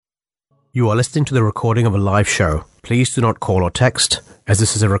You are listening to the recording of a live show. Please do not call or text, as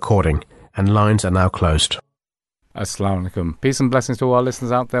this is a recording, and lines are now closed. Assalamu alaikum. Peace and blessings to all our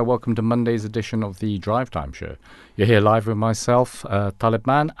listeners out there. Welcome to Monday's edition of the Drive Time Show. You're here live with myself, Talib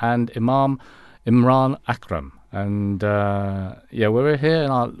Man, and Imam Imran Akram. And we're here,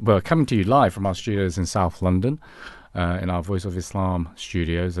 we're coming to you live from our studios in South London, in our Voice of Islam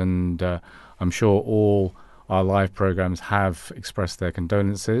studios. And I'm sure all our live programs have expressed their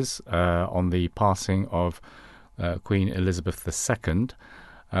condolences on the passing of Queen Elizabeth II.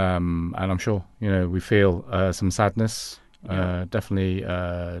 And I'm sure, we feel some sadness, definitely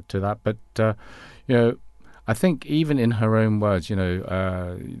to that. But, I think even in her own words,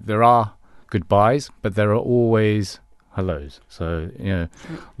 there are goodbyes, but there are always hellos. So,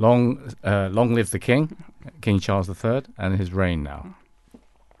 long live the King, King Charles III, and his reign now.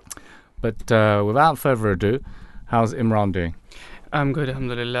 But without further ado, how's Imran doing? I'm good,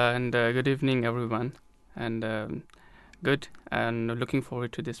 alhamdulillah, and good evening, everyone. And good, and looking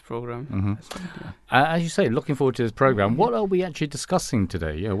forward to this program. Mm-hmm. As you say, looking forward to this program. What are we actually discussing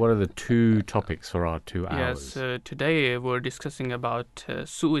today? What are the two topics for our 2 hours? Yes, today we're discussing about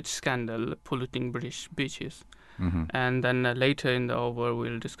sewage scandal polluting British beaches. Mm-hmm. And then later in the hour,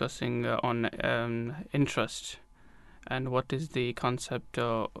 we'll discussing on interest. And what is the concept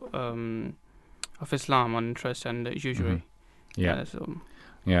of Islam on interest and usury? Mm-hmm.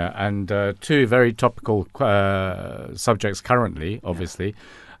 And two very topical subjects currently, obviously.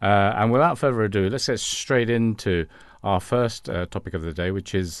 And without further ado, let's get straight into our first topic of the day,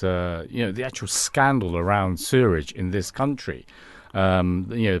 which is the actual scandal around sewerage in this country.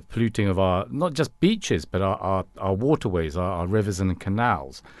 Polluting of our not just beaches, but our waterways, our rivers and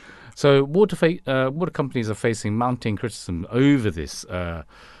canals. So water companies are facing mounting criticism over this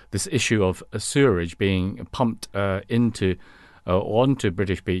issue of sewerage being pumped onto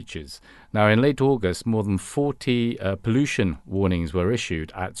British beaches. Now, in late August, more than 40 pollution warnings were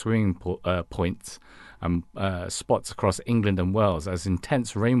issued at swimming points and spots across England and Wales as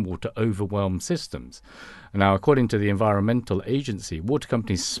intense rainwater overwhelmed systems. Now, according to the Environmental Agency, water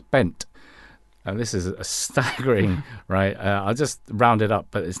companies spent, and this is a staggering, right? I'll just round it up,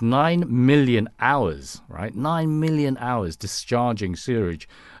 but it's 9 million hours, right? 9 million hours discharging sewage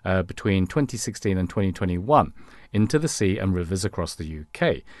between 2016 and 2021 into the sea and rivers across the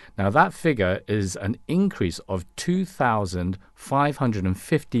UK. Now, that figure is an increase of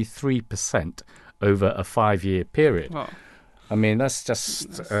 2,553% over a 5-year period. Wow. I mean, that's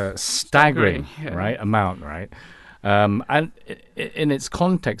just staggering, right? Amount, right? And in its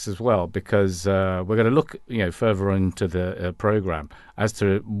context as well, because we're going to look, further into the program as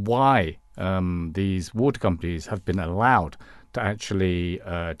to why these water companies have been allowed to actually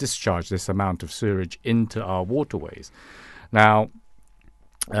discharge this amount of sewage into our waterways. Now,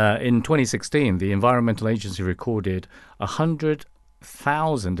 in 2016, the Environmental Agency recorded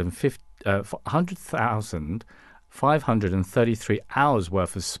 100,533 hours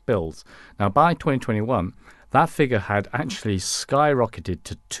worth of spills. Now, by 2021, that figure had actually skyrocketed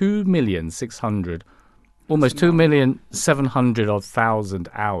to 2,600,000, almost 2,700,000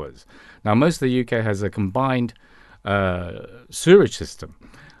 hours. Now, most of the UK has a combined sewerage system,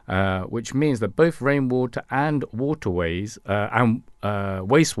 which means that both rainwater and waterways and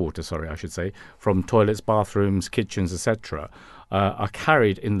wastewater, I should say, from toilets, bathrooms, kitchens, etc., are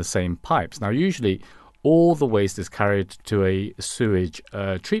carried in the same pipes. Now, usually, all the waste is carried to a sewage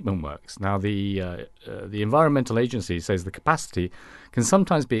treatment works. Now, the Environmental Agency says the capacity can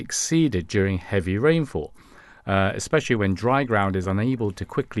sometimes be exceeded during heavy rainfall, especially when dry ground is unable to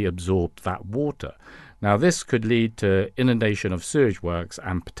quickly absorb that water. Now, this could lead to inundation of sewage works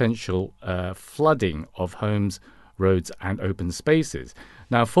and potential flooding of homes, roads, and open spaces.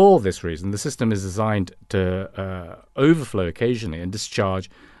 Now, for this reason, the system is designed to overflow occasionally and discharge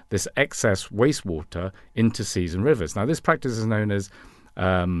this excess wastewater into seas and rivers. Now, this practice is known as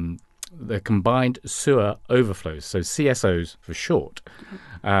the combined sewer overflows, so CSOs for short,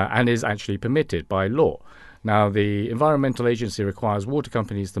 and is actually permitted by law. Now, the Environmental Agency requires water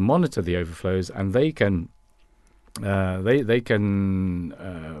companies to monitor the overflows, and they can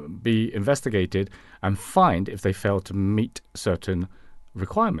be investigated and fined if they fail to meet certain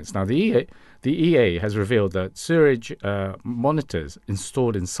requirements. Now, the EA has revealed that sewerage monitors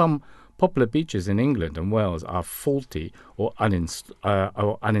installed in some popular beaches in England and Wales are faulty or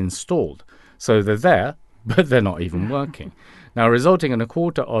uninstalled. So they're there, but they're not even working. Now, resulting in a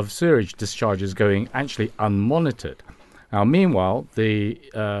quarter of sewage discharges going actually unmonitored. Now, meanwhile, the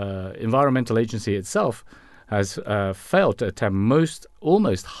Environmental Agency itself has failed to attempt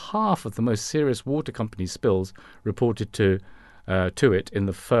almost half of the most serious water company spills reported to to it in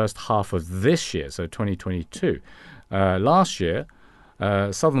the first half of this year, so 2022. Last year,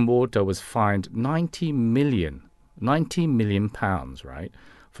 Southern Water was fined £90 million pounds, right,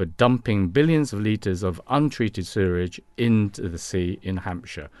 for dumping billions of litres of untreated sewage into the sea in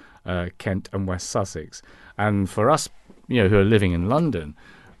Hampshire, Kent and West Sussex. And for us, who are living in London,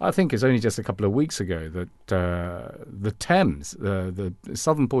 I think it's only just a couple of weeks ago that the Thames, the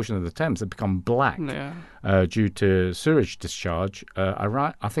southern portion of the Thames, had become black due to sewage discharge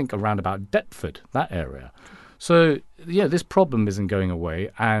around about Deptford, that area. So, this problem isn't going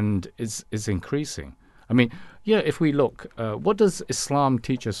away, and it's increasing. I mean, if we look, what does Islam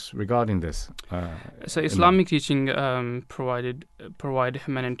teach us regarding this? So Islamic teaching provide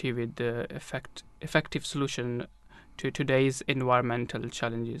humanity with the effective solution to today's environmental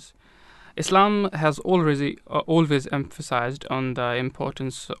challenges. Islam has always emphasized on the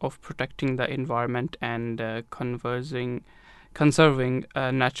importance of protecting the environment and conserving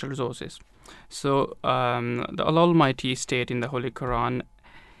natural resources. So the Allah Almighty state in the Holy Quran,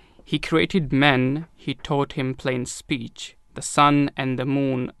 He created man, He taught him plain speech. The sun and the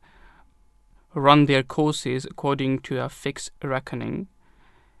moon run their courses according to a fixed reckoning,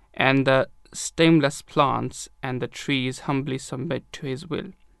 and the stemless plants and the trees humbly submit to His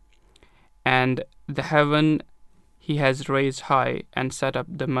will. And the heaven He has raised high and set up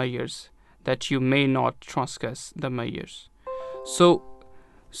the measures, that you may not transgress the measures. So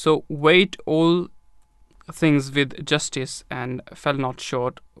weighed all things with justice and fell not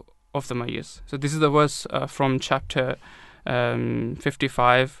short of the measures. So this is the verse from chapter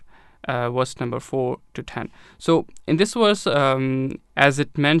 55, verse number 4 to 10. So in this verse, as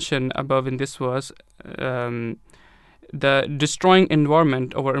it mentioned above in this verse, the destroying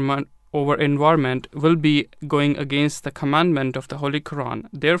environment over environment will be going against the commandment of the Holy Quran.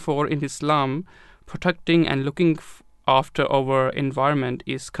 Therefore, in Islam, protecting and looking after our environment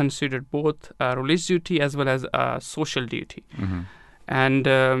is considered both a religious duty as well as a social duty. Mm-hmm. And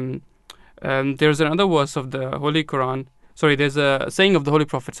there's another verse of the Holy Quran. Sorry, there's a saying of the Holy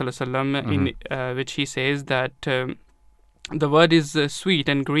Prophet ﷺ in which he says that the word is sweet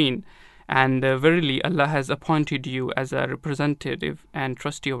and green, and verily Allah has appointed you as a representative and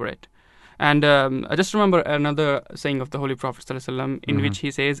trustee over it. And I just remember another saying of the Holy Prophet ﷺ in which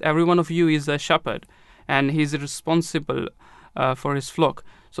he says, every one of you is a shepherd, and he's responsible for his flock.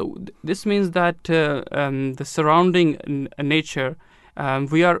 So this means that the surrounding nature,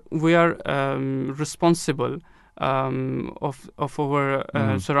 we are responsible of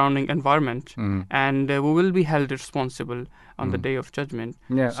our surrounding environment, and we will be held responsible on the Day of Judgment.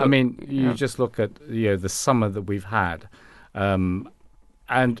 Yeah, So, I mean, you just look at the summer that we've had,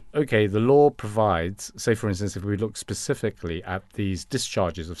 and okay, the law provides, say for instance, if we look specifically at these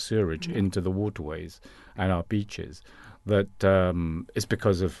discharges of sewage into the waterways and our beaches, that it's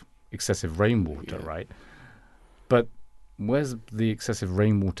because of excessive rainwater, right? But where's the excessive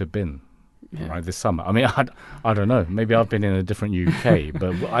rainwater been? Right, this summer. I mean, I don't know. Maybe I've been in a different UK,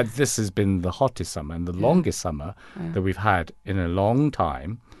 but this has been the hottest summer and the longest summer that we've had in a long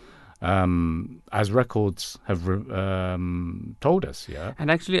time, as records have told us. Yeah,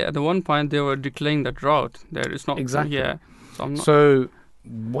 and actually, at the one point, they were declaring the drought. There is not exactly. Yeah, so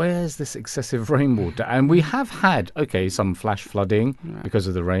where's this excessive rainwater? And we have had some flash flooding because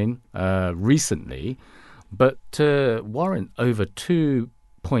of the rain recently, but to warrant over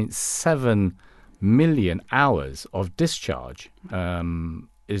 2.7 million hours of discharge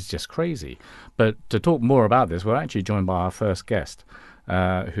is just crazy. But to talk more about this, we're actually joined by our first guest,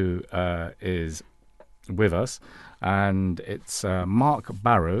 who is with us, and it's Mark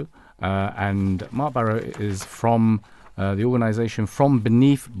Barrow. And Mark Barrow is from the organisation From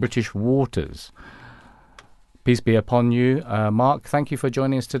Beneath British Waters. Peace be upon you, Mark. Thank you for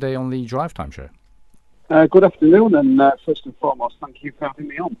joining us today on the Drive Time Show. Good afternoon, and first and foremost, thank you for having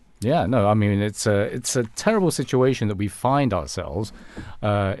me on. Yeah, no, I mean, it's a terrible situation that we find ourselves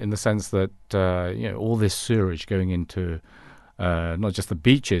in the sense that, all this sewage going into not just the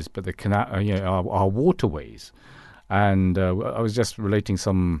beaches, but the canal, our waterways. And I was just relating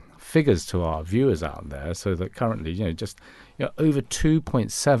some figures to our viewers out there, so that currently, over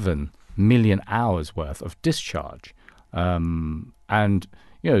 2.7 million hours worth of discharge. And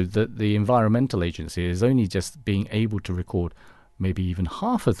that the Environmental Agency is only just being able to record maybe even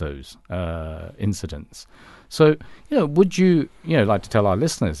half of those incidents. So, would you, like to tell our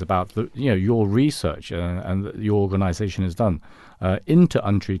listeners about your research and that your organisation has done into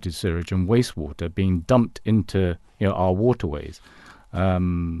untreated sewage and wastewater being dumped into our waterways,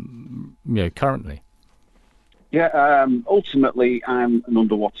 currently? Yeah, ultimately, I'm an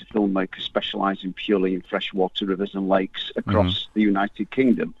underwater filmmaker specialising purely in freshwater rivers and lakes across the United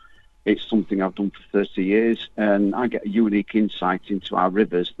Kingdom. It's something I've done for 30 years, and I get a unique insight into our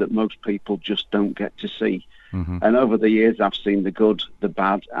rivers that most people just don't get to see. And over the years, I've seen the good, the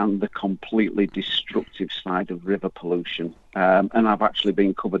bad, and the completely destructive side of river pollution. And I've actually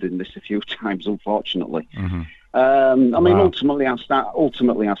been covered in this a few times, unfortunately. I mean, Wow. ultimately, I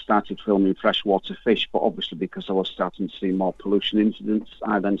started filming freshwater fish, but obviously because I was starting to see more pollution incidents,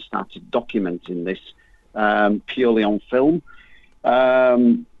 I then started documenting this purely on film.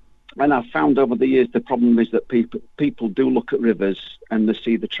 And I've found over the years the problem is that people do look at rivers and they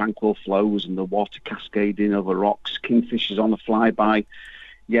see the tranquil flows and the water cascading over rocks, kingfishers on a flyby,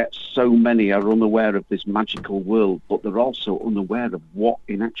 yet so many are unaware of this magical world, but they're also unaware of what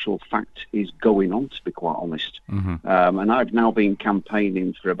in actual fact is going on, to be quite honest. And I've now been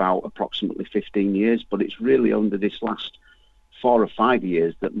campaigning for about approximately 15 years, but it's really only this last 4 or 5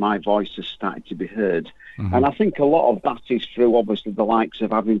 years that my voice has started to be heard. And I think a lot of that is through, obviously, the likes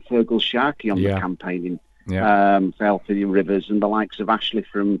of having Fergal Sharkey on the campaigning for healthy rivers, and the likes of Ashley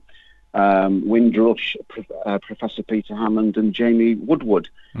from Windrush, Professor Peter Hammond and Jamie Woodward,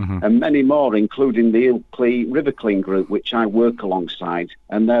 and many more, including the Ilkley River Clean Group, which I work alongside.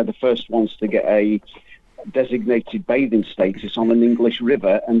 And they're the first ones to get a designated bathing status on an English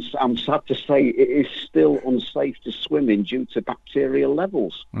river, and I'm sad to say it is still unsafe to swim in due to bacterial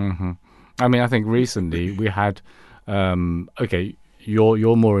levels. I mean, I think recently we had,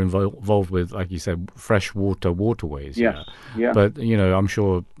 you're more involved with, like you said, freshwater waterways. Yes, yeah. But, I'm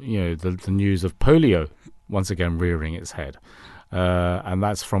sure, the news of polio once again rearing its head. And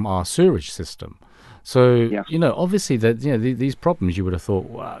that's from our sewage system. So, Yes. Obviously that, these problems, you would have thought,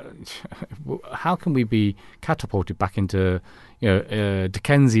 well, how can we be catapulted back into,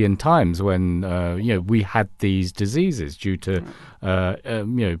 Dickensian times when, we had these diseases due to,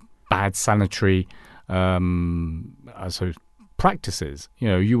 bad sanitary practices.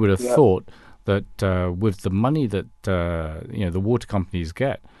 You would have thought that with the money that the water companies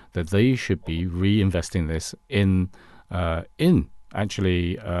get, that they should be reinvesting this in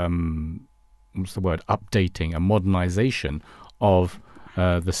actually what's the word, updating and modernization of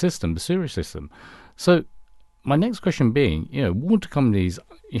the system, the sewage system. So my next question being, water companies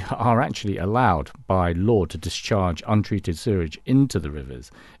are actually allowed by law to discharge untreated sewage into the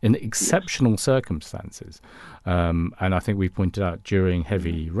rivers in exceptional circumstances. And I think we pointed out during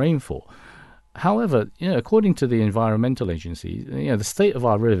heavy rainfall. However, according to the Environmental Agency, the state of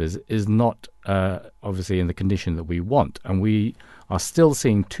our rivers is not obviously in the condition that we want, and we are still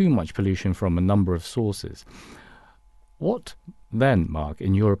seeing too much pollution from a number of sources. What then, Mark,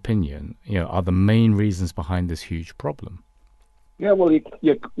 in your opinion, are the main reasons behind this huge problem? Yeah, well,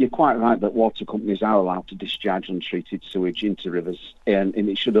 you're quite right that water companies are allowed to discharge untreated sewage into rivers, and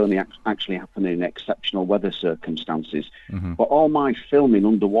it should only actually happen in exceptional weather circumstances. But all my filming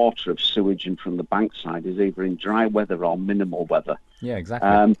underwater of sewage and from the bankside is either in dry weather or minimal weather. Yeah,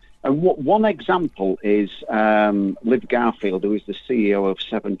 exactly. And one example is Liv Garfield, who is the CEO of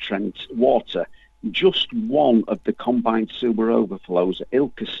Severn Trent Water. Just one of the combined sewer overflows at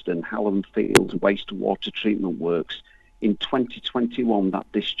Ilkeston, Hallam Fields wastewater treatment works in 2021 that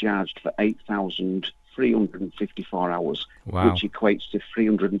discharged for 8,354 hours, Wow. which equates to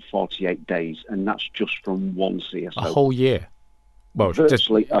 348 days, and that's just from one CSO. A whole year. Well,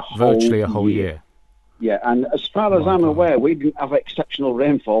 Virtually just a virtually a whole whole year. year. Yeah, and as far as My I'm God. aware, we didn't have exceptional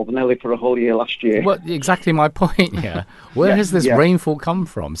rainfall nearly for a whole year last year. Well, exactly my point here. Where has this rainfall come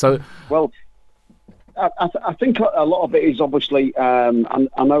from? So, Well, I think a lot of it is obviously, I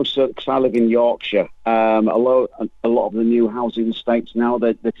know, because I live in Yorkshire, a lot of the new housing estates now,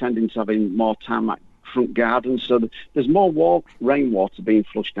 they're tending to having more tarmac front gardens, so there's more rainwater being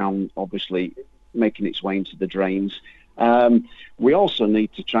flushed down, obviously, making its way into the drains. We also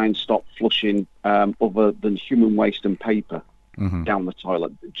need to try and stop flushing other than human waste and paper down the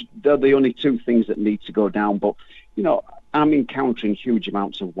toilet. They're the only two things that need to go down, but, I'm encountering huge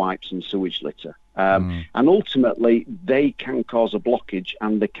amounts of wipes and sewage litter. And ultimately, they can cause a blockage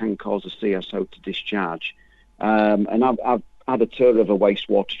and they can cause a CSO to discharge. And I've had a tour of a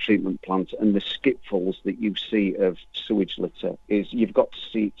wastewater treatment plant, and the skipfuls that you see of sewage litter is, you've got to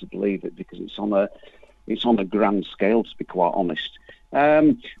see it to believe it, because it's on a grand scale, to be quite honest.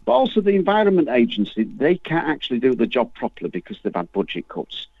 But also the Environment Agency, they can't actually do the job properly because they've had budget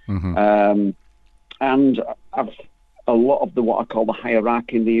cuts. And a lot of what I call the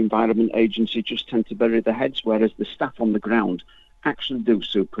hierarchy in the Environment Agency just tend to bury their heads, whereas the staff on the ground actually do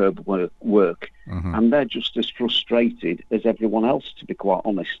superb work. And they're just as frustrated as everyone else, to be quite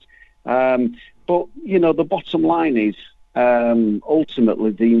honest. But, the bottom line is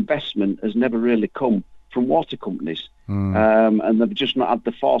ultimately the investment has never really come from water companies. And they've just not had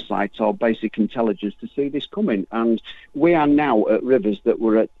the foresight or basic intelligence to see this coming. And we are now at rivers that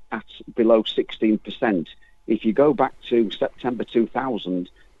were at below 16%. If you go back to September 2000,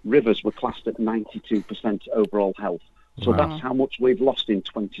 rivers were classed at 92% overall health. So that's how much we've lost in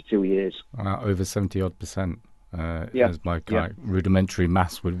 22 years. Over 70-odd%. As my kind of rudimentary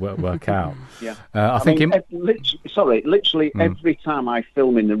maths would work out. Literally every time I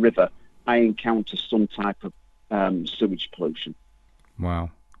film in the river, I encounter some type of sewage pollution. Wow,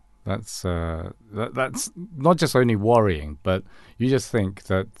 that's not just only worrying, but you just think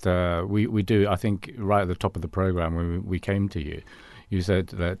that we do. I think right at the top of the program when we came to you, you said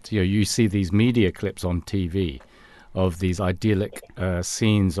that you see these media clips on TV of these idyllic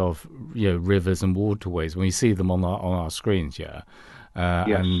scenes of rivers and waterways when we see them on our screens,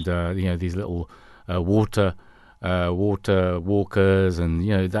 and these little water walkers,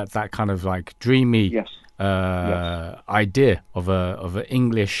 and that kind of like dreamy idea of an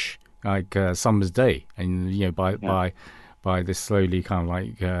English like summer's day, and by this slowly kind of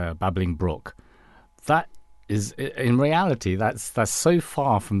like babbling brook. That is, in reality, that's so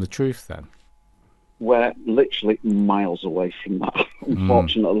far from the truth. Then we're literally miles away from that,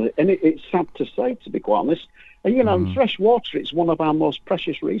 unfortunately, and it's sad to say, to be quite honest. And fresh water, it's one of our most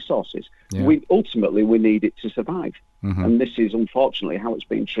precious resources. We need it to survive, and this is unfortunately how it's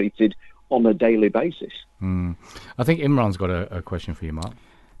being treated on a daily basis. I think Imran's got a question for you, Mark.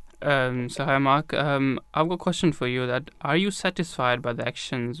 So hi, Mark. I've got a question for you. That are you satisfied by the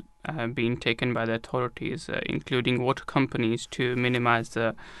actions being taken by the authorities, including water companies, to minimize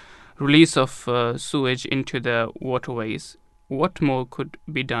the release of sewage into the waterways? What more could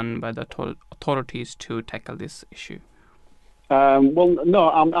be done by the authorities to tackle this issue?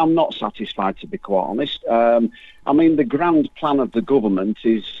 No, I'm not satisfied, to be quite honest. The grand plan of the government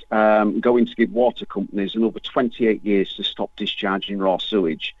is going to give water companies another 28 years to stop discharging raw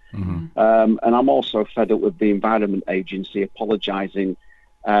sewage. And I'm also fed up with the Environment Agency apologising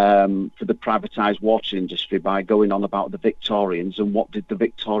for the privatised water industry by going on about the Victorians, and what did the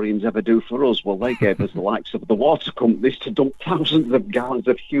Victorians ever do for us? Well, they gave us the likes of the water companies to dump thousands of gallons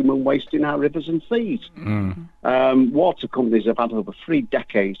of human waste in our rivers and seas. Water companies have had over 3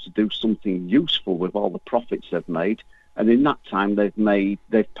 decades to do something useful with all the profits they've made, and in that time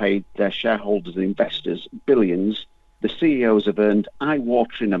they've paid their shareholders and investors billions. The CEOs have earned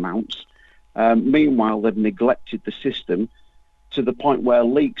eye-watering amounts. Meanwhile, they've neglected the system to the point where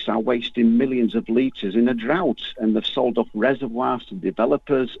leaks are wasting millions of litres in a drought, and they've sold off reservoirs to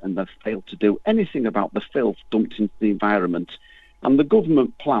developers, and they've failed to do anything about the filth dumped into the environment. And the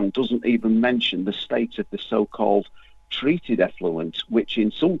government plan doesn't even mention the state of the so-called treated effluent, which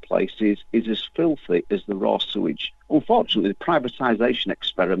in some places is as filthy as the raw sewage. Unfortunately, the privatisation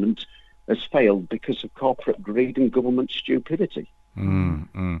experiment has failed because of corporate greed and government stupidity.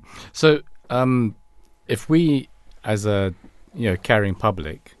 So if we, as a caring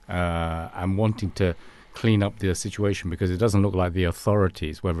public, and wanting to clean up the situation, because it doesn't look like the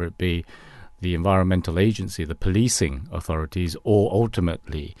authorities, whether it be the environmental agency, the policing authorities, or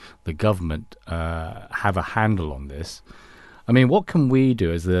ultimately the government, have a handle on this. What can we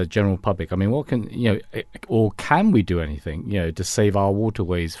do as the general public? What can or can we do anything, to save our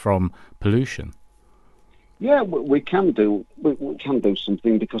waterways from pollution? Yeah, we can do. We can do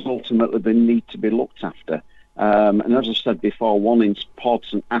something, because ultimately they need to be looked after. And as I said before, one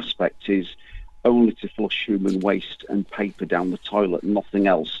important aspect is only to flush human waste and paper down the toilet, nothing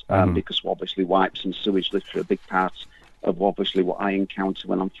else, because obviously wipes and sewage litter are a big part of obviously what I encounter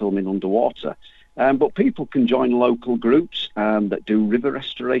when I'm filming underwater. But people can join local groups that do river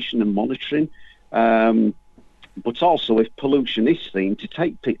restoration and monitoring. But also, if pollution is seen, to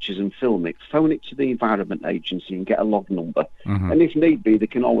take pictures and film it, phone it to the Environment Agency and get a log number. And if need be, they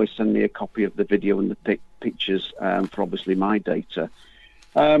can always send me a copy of the video and the pictures for obviously my data.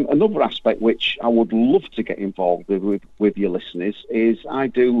 Another aspect which I would love to get involved with your listeners is I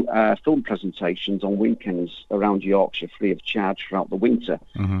do film presentations on weekends around Yorkshire free of charge throughout the winter,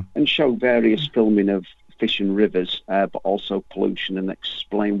 and show various filming of fish and rivers, but also pollution, and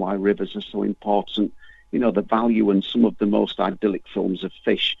explain why rivers are so important, the value and some of the most idyllic films of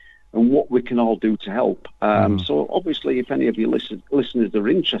fish, and what we can all do to help. So obviously, if any of your listeners are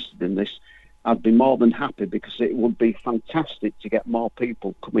interested in this, I'd be more than happy, because it would be fantastic to get more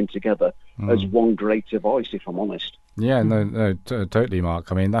people coming together as one greater voice, if I'm honest. Yeah, no, totally, Mark.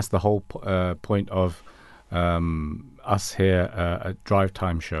 That's the whole point of us here at Drive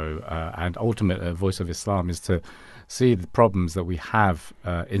Time Show and ultimate Voice of Islam is to see the problems that we have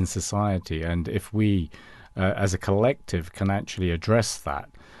in society, and if we, as a collective, can actually address that,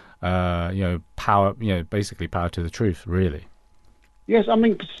 power, basically power to the truth, really. Yes, I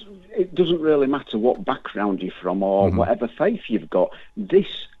mean, 'cause it doesn't really matter what background you're from or whatever faith you've got.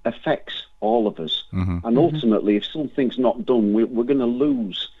 This affects all of us, and ultimately, if something's not done, we're going to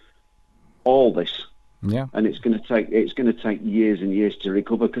lose all this. Yeah, and it's going to take years and years to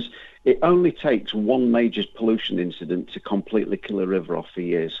recover, because it only takes one major pollution incident to completely kill a river off for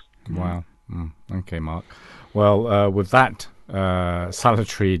years. Wow. Okay, Mark. Well, with that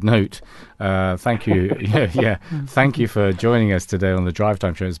salutary note, thank you. Thank you for joining us today on the Drive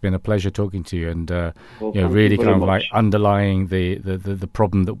Time Show. It's been a pleasure talking to you, and really kind of like underlying the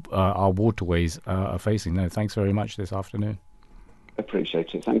problem that our waterways are facing. No, thanks very much this afternoon.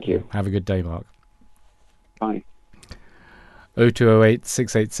 Appreciate it. Thank you. Have a good day, Mark. Bye. 0208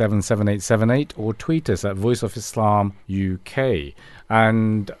 687 7878 or tweet us at Voice of Islam UK.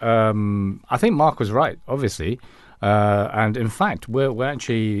 And I think Mark was right, obviously. And in fact, we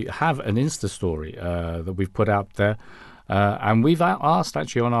actually have an Insta story that we've put out there. And we've asked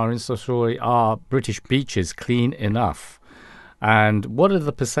actually on our Insta story, are British beaches clean enough? And what are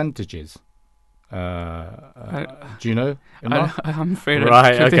the percentages? Do you know? I'm afraid.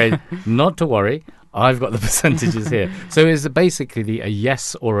 Right, okay. Not to worry. I've got the percentages here. So it's basically a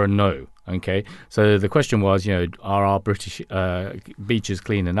yes or a no, okay? So the question was, are our British beaches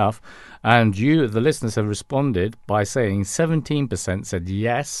clean enough? And you, the listeners, have responded by saying 17% said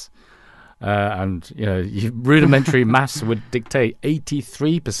yes. And, rudimentary maths would dictate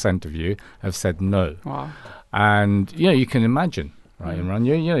 83% of you have said no. Wow. And, you can imagine, right, Imran?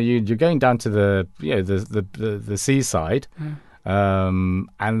 You're going down to the seaside,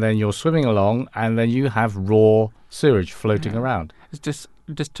 and then you're swimming along, and then you have raw sewage floating around. It's just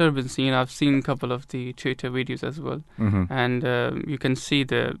disturbing scene. I've seen a couple of the Twitter videos as well, and you can see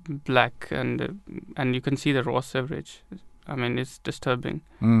the black and you can see the raw sewage. I mean, it's disturbing.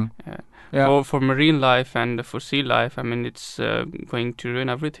 For marine life and for sea life, I mean, it's going to ruin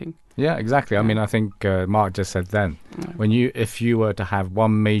everything. Yeah, exactly. I mean, I think Mark just said then, if you were to have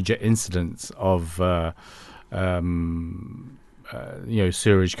one major incidence of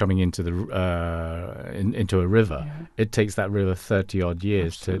sewage coming into the into a river, it takes that river 30 odd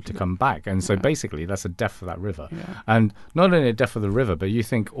years to come back, and so basically that's a death for that river. And not only a death for the river, but you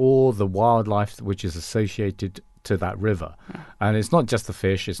think all the wildlife which is associated to that river, and it's not just the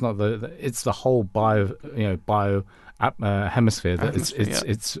fish, it's not it's the whole bio hemisphere that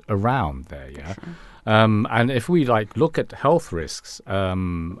it's around there. And if we look at health risks,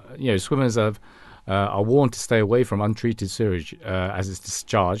 swimmers are warned to stay away from untreated sewage as it's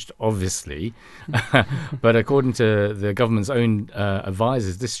discharged, obviously. But according to the government's own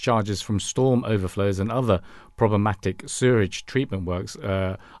advisors, discharges from storm overflows and other problematic sewage treatment works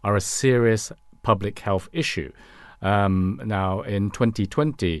are a serious public health issue. Now, in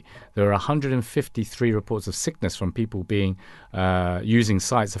 2020, there are 153 reports of sickness from people using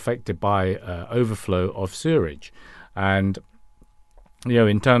sites affected by overflow of sewage. And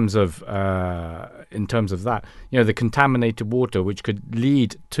in terms of that, the contaminated water, which could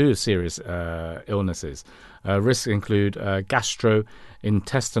lead to serious illnesses. Risks include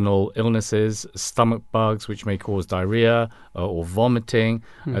gastrointestinal illnesses, stomach bugs, which may cause diarrhea or vomiting,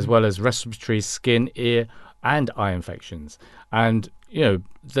 as well as respiratory, skin, ear, and eye infections. And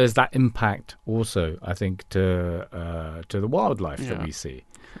there's that impact also, I think, to the wildlife that we see.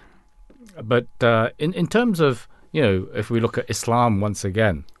 But in terms of if we look at Islam once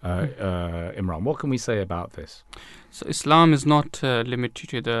again, Imran, what can we say about this? So Islam is not limited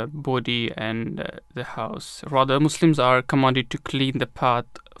to the body and the house. Rather, Muslims are commanded to clean the path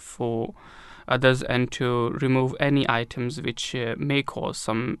for others and to remove any items which may cause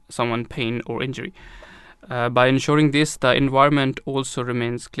someone pain or injury. By ensuring this, the environment also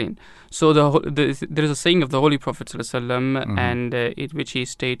remains clean. So there is a saying of the Holy Prophet ﷺ, and in which he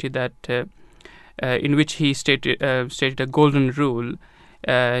stated that. In which he stated a golden rule.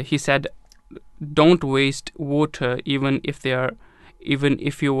 He said, "Don't waste water, even if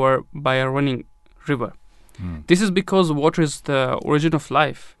you were by a running river." This is because water is the origin of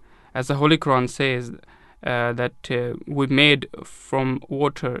life, as the Holy Quran says that we made from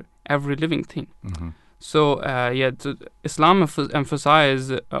water every living thing. So Islam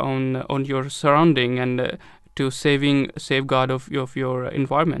emphasizes on your surrounding and to safeguard of your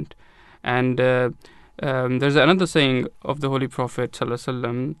environment. And there's another saying of the Holy Prophet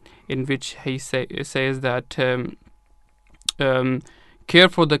ﷺ, in which he says that care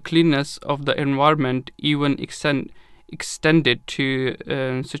for the cleanness of the environment even extended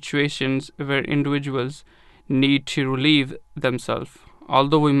to situations where individuals need to relieve themselves.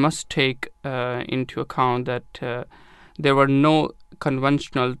 Although we must take into account that there were no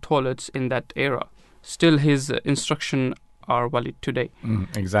conventional toilets in that era, still his instructions are valid today.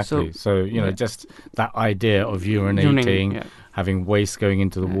 Exactly. So just that idea of urinating, having waste going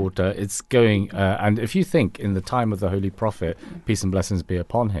into the water, it's going. And if you think in the time of the Holy Prophet, peace and blessings be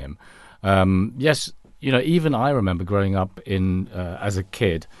upon him, yes, even I remember growing up in as a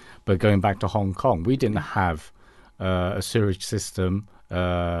kid, but going back to Hong Kong, we didn't have a sewage system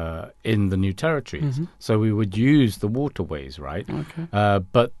in the New Territories. So we would use the waterways, right? Okay.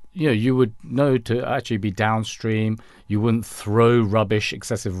 But you would know to actually be downstream. You wouldn't throw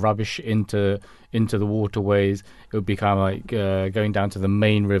excessive rubbish into the waterways. It would be kind of like going down to the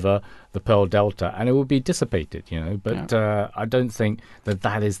main river, the Pearl Delta, and it would be dissipated, But I don't think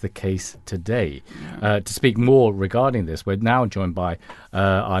that is the case today. To speak more regarding this, we're now joined by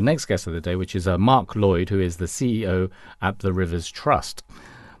our next guest of the day, which is Mark Lloyd, who is the CEO at the Rivers Trust.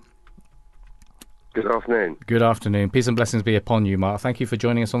 Good afternoon. Good afternoon. Peace and blessings be upon you, Mark. Thank you for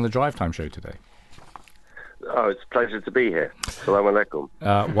joining us on the Drive Time Show today. Oh, it's a pleasure to be here. Salam alaikum.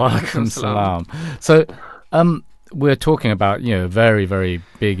 Walaikum salam. So, we're talking about a very, very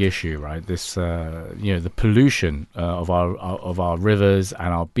big issue, right? This the pollution of our rivers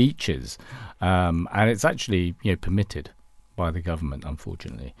and our beaches, and it's actually permitted by the government,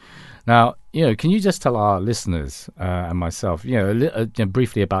 unfortunately. Now, can you just tell our listeners and myself,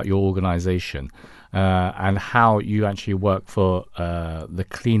 briefly about your organisation and how you actually work for the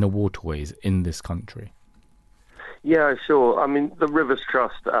cleaner waterways in this country? Yeah, sure. I mean, the Rivers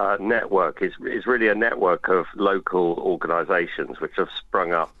Trust network is really a network of local organisations which have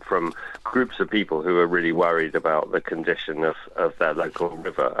sprung up from groups of people who are really worried about the condition of their local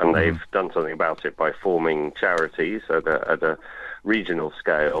river, and they've done something about it by forming charities at a regional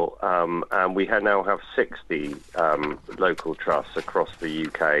scale, and we now have 60 local trusts across the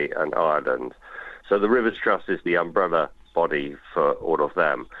UK and Ireland. So the Rivers Trust is the umbrella body for all of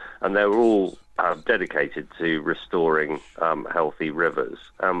them, and they're all dedicated to restoring healthy rivers.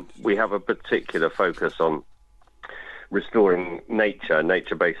 We have a particular focus on restoring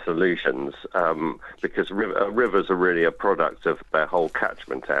nature-based solutions, because rivers are really a product of their whole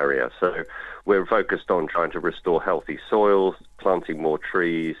catchment area. So we're focused on trying to restore healthy soils, planting more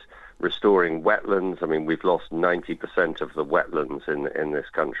trees, restoring wetlands. I mean, we've lost 90% of the wetlands in this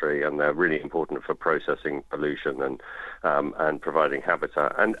country, and they're really important for processing pollution and providing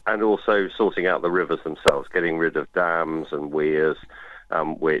habitat, and also sorting out the rivers themselves, getting rid of dams and weirs,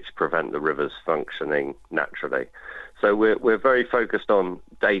 which prevent the rivers functioning naturally. So we're very focused on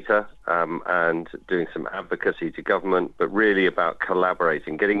data and doing some advocacy to government, but really about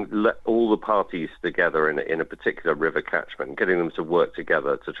collaborating, getting all the parties together in a particular river catchment, getting them to work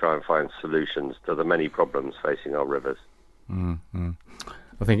together to try and find solutions to the many problems facing our rivers. Mm-hmm.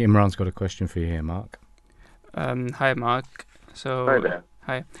 I think Imran's got a question for you here, Mark. Hi, Mark. Hi there.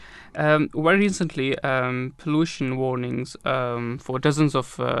 Hi. Very recently, pollution warnings for dozens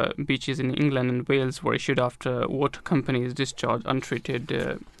of beaches in England and Wales were issued after water companies discharged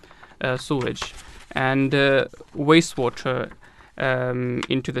untreated sewage and wastewater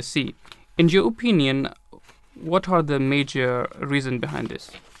into the sea. In your opinion, what are the major reasons behind this?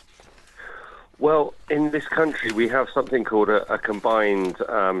 Well, in this country, we have something called a combined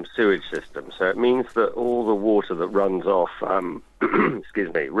sewage system. So it means that all the water that runs off,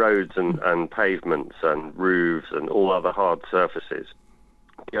 roads and pavements and roofs and all other hard surfaces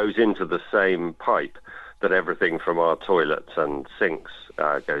goes into the same pipe that everything from our toilets and sinks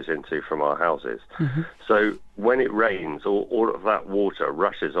goes into from our houses. Mm-hmm. So when it rains, all of that water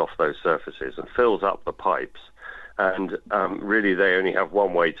rushes off those surfaces and fills up the pipes. And really, they only have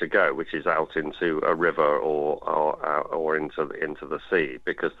one way to go, which is out into a river or into the sea,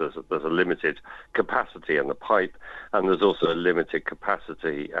 because there's a limited capacity in the pipe, and there's also a limited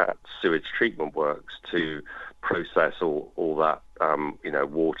capacity at sewage treatment works to process all that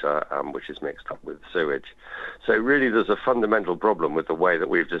water which is mixed up with sewage. So really, there's a fundamental problem with the way that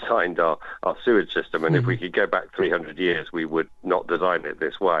we've designed our sewage system, and if we could go back 300 years, we would not design it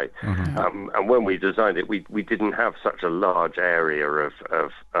this way. Mm-hmm. And when we designed it, we didn't have such a large area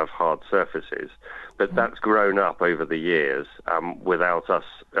of hard surfaces, but that's grown up over the years without us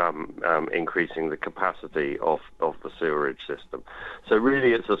increasing the capacity of the sewerage system. So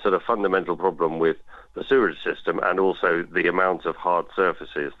really, it's a sort of fundamental problem with the sewerage system and also the amount of hard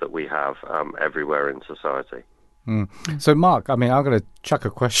surfaces that we have everywhere in society. So, Mark, I mean, I'm going to chuck a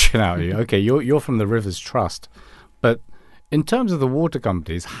question out at you. Okay, you're from the Rivers Trust, but in terms of the water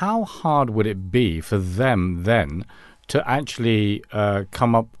companies, how hard would it be for them then to actually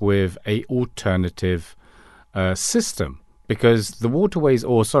come up with a alternative system. Because the waterways,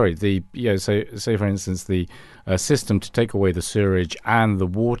 say for instance, the system to take away the sewage and the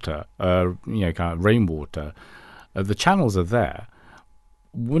water, kind of rainwater, the channels are there.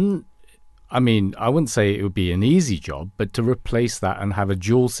 I wouldn't say it would be an easy job, but to replace that and have a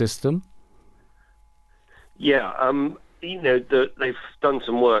dual system. Yeah, they've done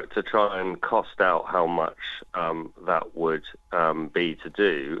some work to try and cost out how much that would be to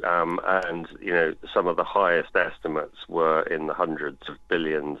do, and some of the highest estimates were in the hundreds of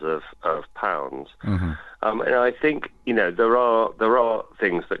billions of pounds. Mm-hmm. And I think there are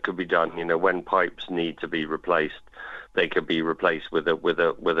things that could be done. When pipes need to be replaced, they could be replaced with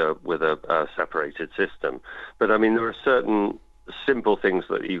a separated system. But there are certain simple things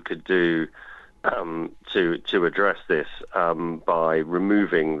that you could do to address this by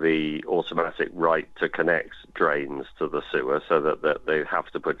removing the automatic right to connect drains to the sewer, so that they have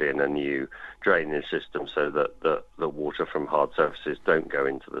to put in a new drainage system so that the water from hard surfaces don't go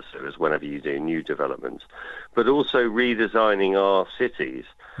into the sewers whenever you do new developments. But also redesigning our cities.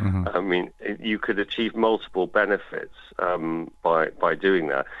 Mm-hmm. You could achieve multiple benefits by doing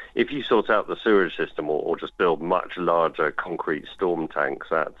that. If you sort out the sewage system or just build much larger concrete storm tanks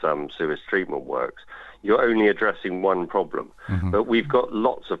at sewage treatment works, you're only addressing one problem. Mm-hmm. But we've got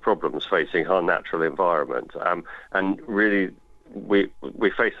lots of problems facing our natural environment, and really we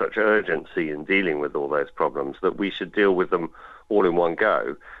face such urgency in dealing with all those problems that we should deal with them all in one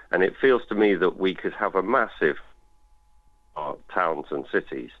go. And it feels to me that we could have a massive towns and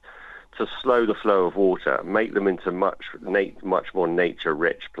cities to slow the flow of water, make them into much more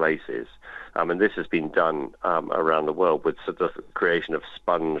nature-rich places. And this has been done around the world with sort of the creation of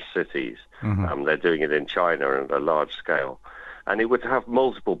sponge cities. Mm-hmm. They're doing it in China at a large scale. And it would have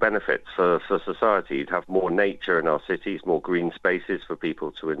multiple benefits for society. You'd have more nature in our cities, more green spaces for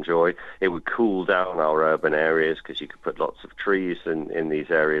people to enjoy. It would cool down our urban areas because you could put lots of trees in these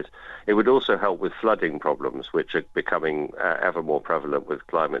areas. It would also help with flooding problems, which are becoming ever more prevalent with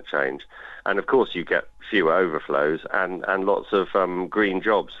climate change. And of course, you get fewer overflows and lots of green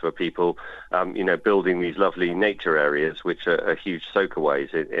jobs for people, building these lovely nature areas, which are huge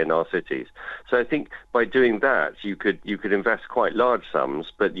soakaways in our cities. So I think by doing that, you could invest quite large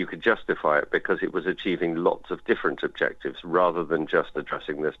sums, but you could justify it because it was achieving lots of different objectives rather than just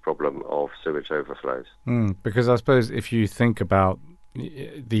addressing this problem of sewage overflows. Because I suppose if you think about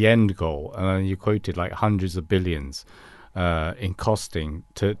the end goal, you quoted like hundreds of billions in costing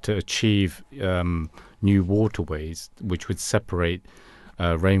to achieve new waterways, which would separate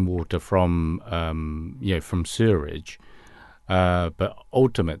rainwater from sewerage. But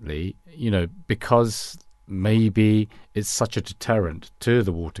ultimately, because maybe it's such a deterrent to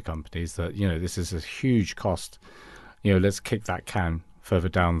the water companies that this is a huge cost. Let's kick that can further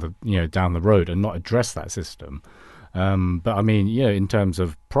down the road and not address that system. But in terms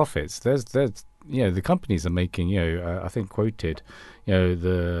of profits, there's the companies are making I think quoted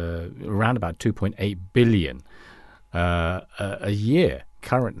the around about 2.8 billion a year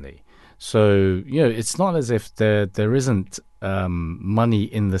currently. So it's not as if there isn't money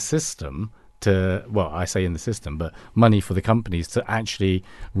in the system I say in the system, but money for the companies to actually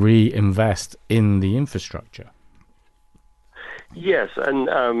reinvest in the infrastructure. Yes, and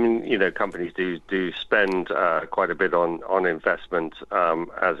companies do spend quite a bit on investment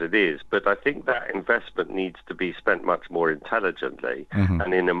as it is, but I think that investment needs to be spent much more intelligently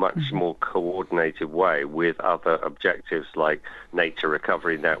and in a much more coordinated way with other objectives like nature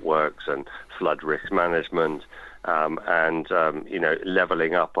recovery networks and flood risk management, and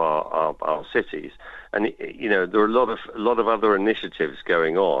leveling up our cities. And there are a lot of other initiatives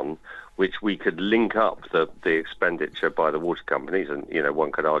going on which we could link up the expenditure by the water companies, and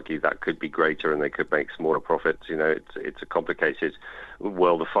one could argue that could be greater and they could make smaller profits. It's a complicated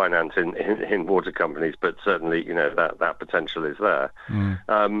world of finance in water companies, but certainly that potential is there.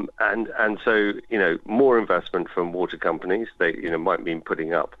 And so more investment from water companies. They might mean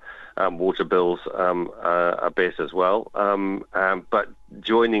putting up water bills a bit as well, but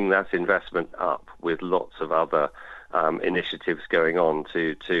joining that investment up with lots of other initiatives going on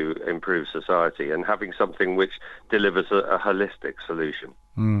to improve society and having something which delivers a holistic solution.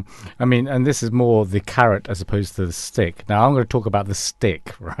 And this is more the carrot as opposed to the stick. Now, I'm going to talk about the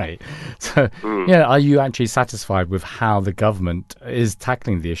stick, right? So, are you actually satisfied with how the government is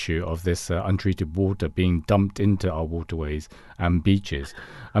tackling the issue of this untreated water being dumped into our waterways and beaches?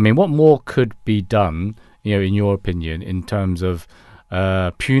 What more could be done, in your opinion, in terms of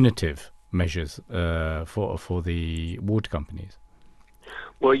punitive measures for the water companies?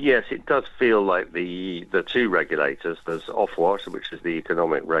 Well, yes, it does feel like the two regulators, there's Ofwat, which is the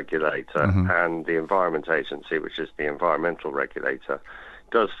economic regulator, and the Environment Agency, which is the environmental regulator,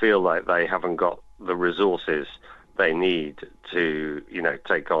 does feel like they haven't got the resources they need to,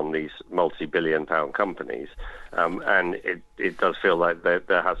 take on these multi-billion-pound companies. And it does feel like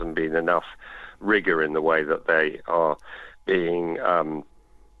there hasn't been enough rigor in the way that they are being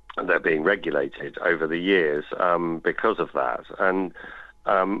they're being regulated over the years because of that. And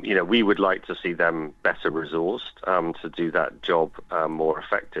we would like to see them better resourced to do that job more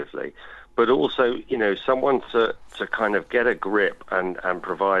effectively. But also, someone to kind of get a grip and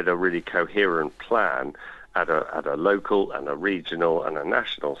provide a really coherent plan at a local and a regional and a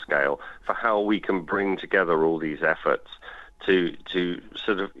national scale for how we can bring together all these efforts to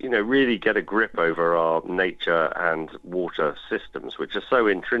sort of, really get a grip over our nature and water systems, which are so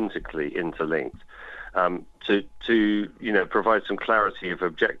intrinsically interlinked. To provide some clarity of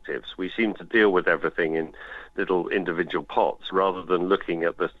objectives. We seem to deal with everything in little individual pots rather than looking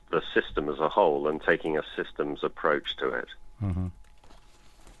at the system as a whole and taking a systems approach to it.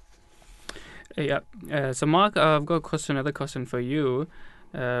 So Mark, I've got another question for you.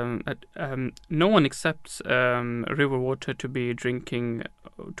 No one accepts river water to be of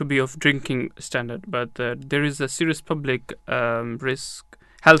drinking standard, but there is a serious public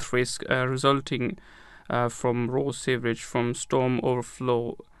health risk resulting from raw sewage from storm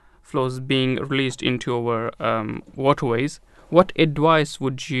overflows being released into our waterways. What advice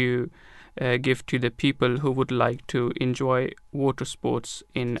would you give to the people who would like to enjoy water sports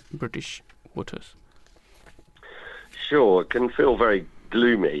in British waters? Sure, it can feel very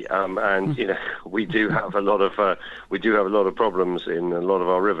gloomy, and we do have a lot of problems in a lot of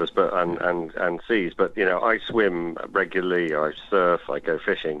our rivers, and seas. But I swim regularly, I surf, I go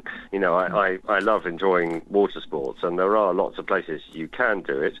fishing. I love enjoying water sports, and there are lots of places you can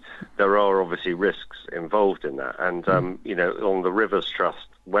do it. There are obviously risks involved in that, and on the Rivers Trust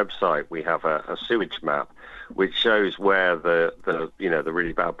website we have a sewage map which shows where the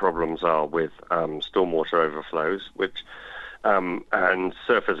really bad problems are with stormwater overflows, which and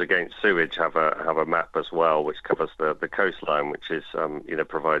Surfers Against Sewage have a map as well, which covers the coastline, which is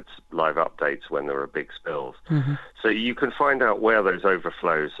provides live updates when there are big spills. So you can find out where those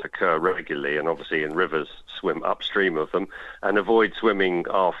overflows occur regularly, and obviously in rivers swim upstream of them, and avoid swimming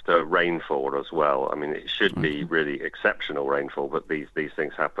after rainfall as well. I mean, it should be really exceptional rainfall, but these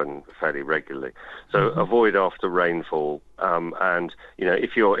things happen fairly regularly. So avoid after rainfall. And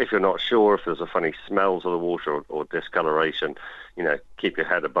if you're not sure if there's a funny smells of the water or discoloration, keep your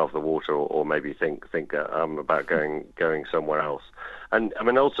head above the water, or maybe think about going somewhere else. And I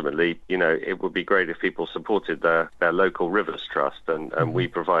mean, ultimately, it would be great if people supported their local Rivers Trust, and we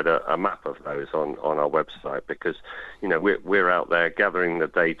provide a map of those on our website, because we're out there gathering the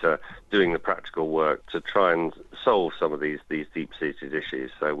data, doing the practical work to try and solve some of these deep-seated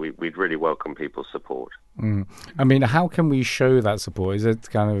issues. So we'd really welcome people's support. I mean, how can we show that support? Is it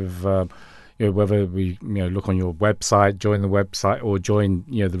kind of whether we look on your website, join the website, or join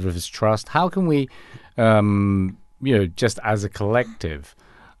the Rivers Trust? How can we just as a collective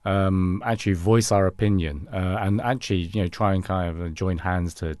actually voice our opinion and actually try and kind of join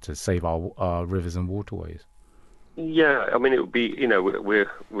hands to save our rivers and waterways? Yeah, I mean, it would be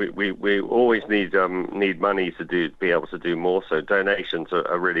we always need money to be able to do more. So donations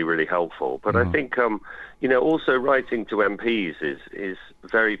are really, really helpful. But I think also writing to MPs is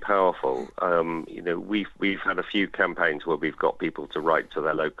very powerful. We've had a few campaigns where we've got people to write to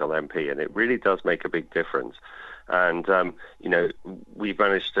their local MP, and it really does make a big difference. And we've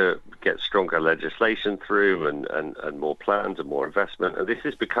managed to get stronger legislation through, and more plans and more investment. And this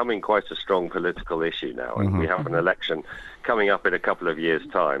is becoming quite a strong political issue now. And we have an election coming up in a couple of years'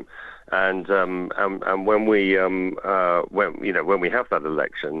 time. And when we have that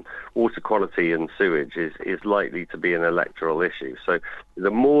election, water quality and sewage is likely to be an electoral issue. So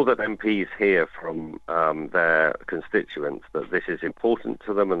the more that MPs hear from their constituents that this is important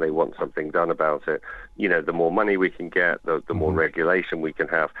to them and they want something done about it, the more money we can get, the more regulation we can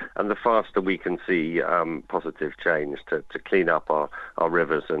have, and the faster we can see positive change to clean up our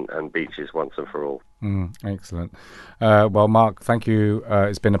rivers and beaches once and for all. Excellent. Well, Mark, thank you.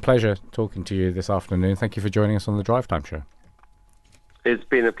 It's been a pleasure talking to you this afternoon. Thank you for joining us on the Drive Time Show. It's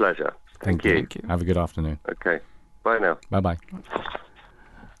been a pleasure. Thank you. Have a good afternoon. Okay. Bye now. Bye-bye.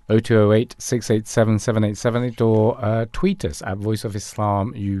 0208 687 7878, or tweet us at Voice of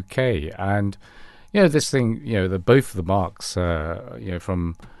Islam UK. And this thing, both of the Marks,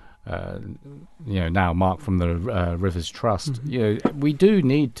 from now Mark from the Rivers Trust, we do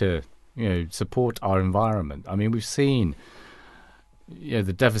need to support our environment. I mean, we've seen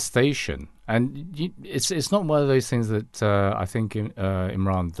the devastation, and it's not one of those things that I think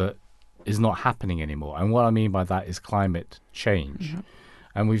Imran, that is not happening anymore. And what I mean by that is climate change.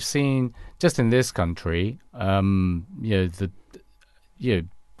 And we've seen just in this country,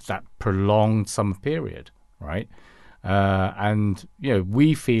 that prolonged summer period, right? And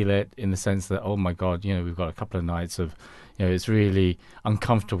we feel it in the sense that, oh my God, we've got a couple of nights of, it's really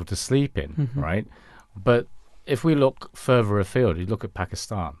uncomfortable to sleep in, right? But if we look further afield, you look at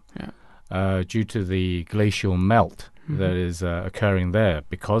Pakistan, due to the glacial melt that is occurring there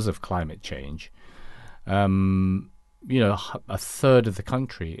because of climate change, a third of the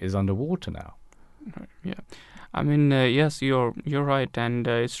country is underwater now. Yeah, I mean, yes, you're right, and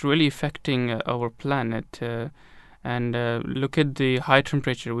it's really affecting our planet. And look at the high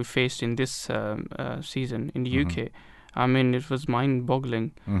temperature we faced in this season in the UK. I mean, it was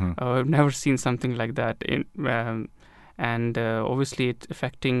mind-boggling. I've never seen something like that. And obviously, it's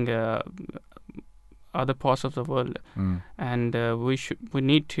affecting other parts of the world. And we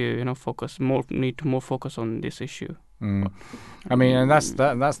need to focus more. Need to more focus on this issue. I mean, and that's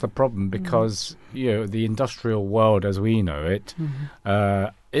the problem, because the industrial world as we know it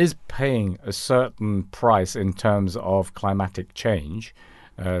is paying a certain price in terms of climatic change.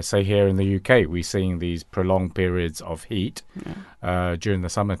 Say here in the UK, we're seeing these prolonged periods of heat during the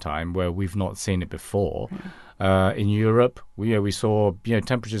summertime where we've not seen it before. In Europe, we saw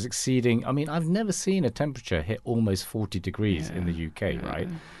temperatures exceeding. I mean, I've never seen a temperature hit almost 40 degrees in the UK, right?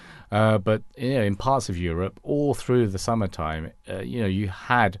 But in parts of Europe, all through the summertime, you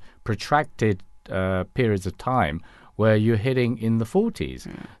had protracted periods of time where you're hitting in the 40s.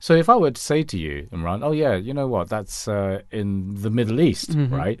 So if I were to say to you, Imran, oh yeah, you know what, that's in the Middle East,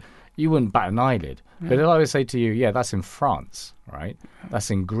 right? You wouldn't bat an eyelid. But if I would say to you, yeah, that's in France, right? That's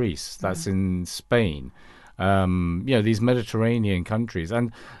in Greece. That's in Spain. These Mediterranean countries.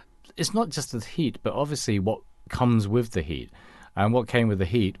 And it's not just the heat, but obviously what comes with the heat. And what came with the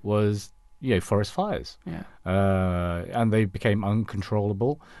heat was, forest fires. And they became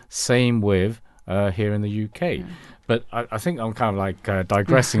uncontrollable. Same with here in the UK. But I think I'm kind of like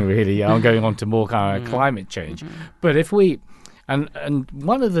digressing really. I'm going on to more kind of climate change. But if we... And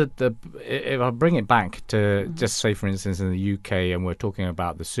one of the if I bring it back to just say, for instance, in the UK, and we're talking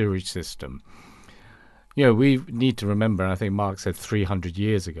about the sewage system, we need to remember, and I think Mark said 300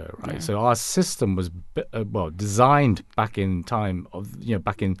 years ago, right? So our system was designed back in time of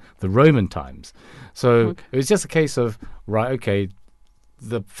back in the Roman times. So it was just a case of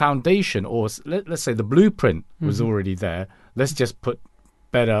the foundation, or let's say the blueprint was already there. Let's just put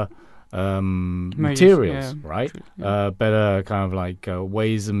better materials, right? Better kind of like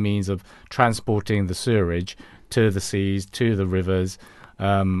ways and means of transporting the sewerage to the seas, to the rivers.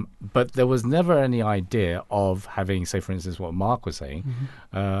 But there was never any idea of having, say, for instance, what Mark was saying,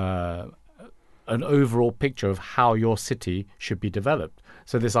 an overall picture of how your city should be developed.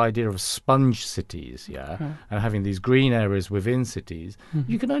 So this idea of sponge cities, and having these green areas within cities,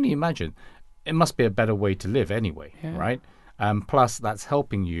 you can only imagine it must be a better way to live anyway, right? And plus, that's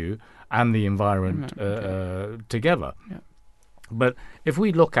helping you and the environment together. But if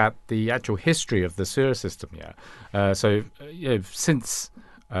we look at the actual history of the sewer system since,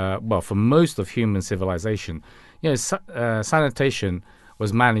 for most of human civilization, sanitation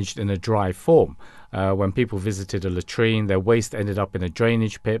was managed in a dry form. When people visited a latrine, their waste ended up in a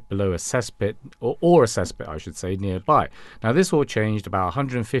drainage pit below a cesspit, or a cesspit, I should say, nearby. Now, this all changed about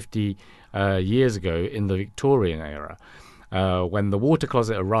 150 years ago in the Victorian era. When the water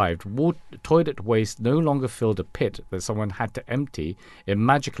closet arrived, toilet waste no longer filled a pit that someone had to empty. It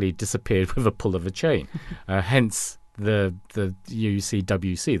magically disappeared with a pull of a chain. Hence the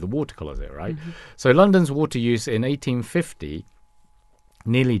UCWC, the water closet, right? So London's water use in 1850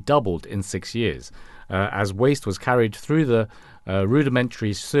 nearly doubled in 6 years as waste was carried through the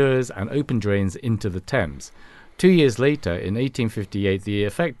rudimentary sewers and open drains into the Thames. 2 years later, in 1858, the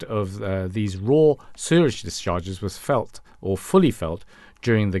effect of these raw sewage discharges was fully felt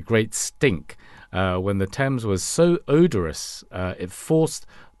during the Great Stink, when the Thames was so odorous it forced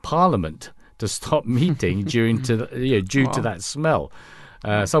Parliament to stop meeting due to that smell.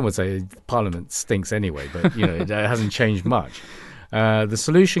 Some would say Parliament stinks anyway, but it hasn't changed much. The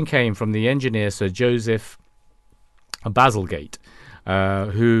solution came from the engineer Sir Joseph Bazalgette,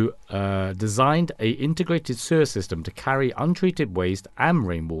 who designed an integrated sewer system to carry untreated waste and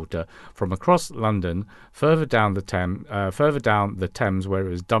rainwater from across London further down the Thames, where it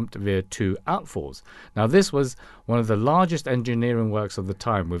was dumped via two outfalls. Now, this was one of the largest engineering works of the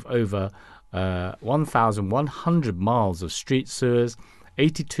time, with over 1,100 miles of street sewers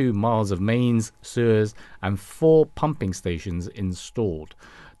 82 miles of mains, sewers, and 4 pumping stations installed.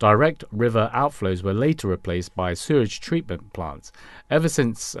 Direct river outflows were later replaced by sewage treatment plants. Ever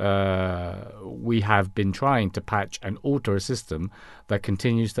since, we have been trying to patch and alter a system that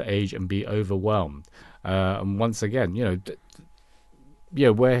continues to age and be overwhelmed. And once again,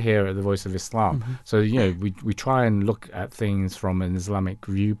 we're here at the Voice of Islam. So, we try and look at things from an Islamic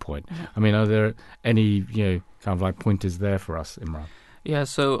viewpoint. I mean, are there any, kind of like pointers there for us, Imran? Yeah,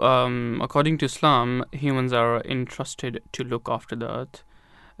 so according to Islam, humans are entrusted to look after the earth.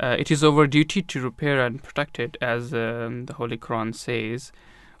 It is our duty to repair and protect it, as the Holy Quran says.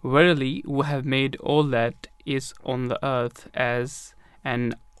 Verily, we have made all that is on the earth as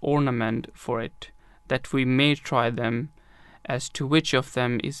an ornament for it, that we may try them as to which of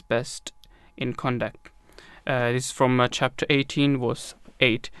them is best in conduct. This is from chapter 18, verse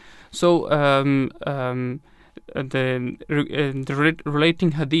 8. So, the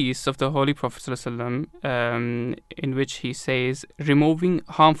relating hadith of the Holy Prophet ﷺ, in which he says, removing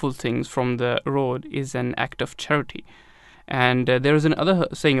harmful things from the road is an act of charity. And there is another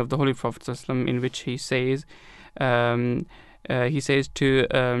saying of the Holy Prophet ﷺ in which he says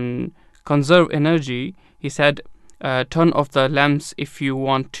to conserve energy. He said, turn off the lamps if you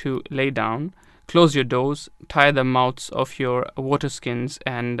want to lay down, close your doors, tie the mouths of your water skins,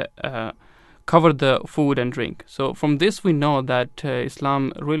 and cover the food and drink. So from this we know that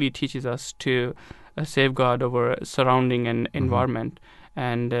Islam really teaches us to safeguard our surrounding and environment.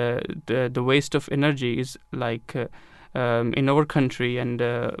 And the waste of energy is like in our country and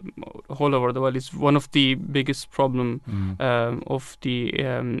all over the world is one of the biggest problem of the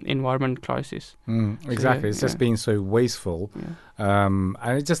environment crisis. Exactly. It's just being so wasteful, and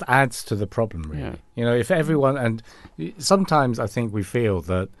it just adds to the problem, really. If everyone, and sometimes I think we feel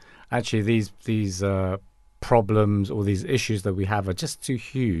that actually these problems or these issues that we have are just too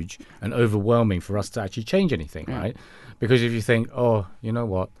huge and overwhelming for us to actually change anything, right? Because if you think, oh, you know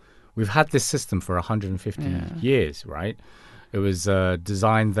what, we've had this system for 150 years, right? It was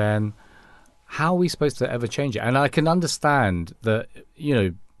designed then. How are we supposed to ever change it? And I can understand that,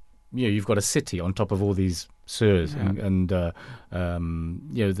 you've got a city on top of all these sewers and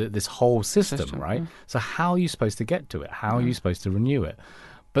this whole system, right? So how are you supposed to get to it? How are you supposed to renew it?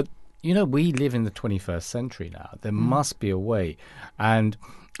 But, we live in the 21st century now. There must be a way. And,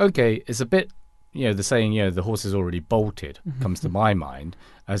 okay, it's a bit, the saying, the horse is already bolted comes to my mind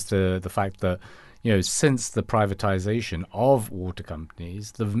as to the fact that, since the privatization of water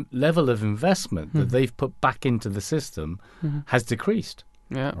companies, the level of investment that they've put back into the system has decreased,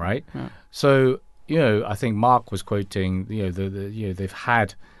 right? Yeah. So, I think Mark was quoting, they've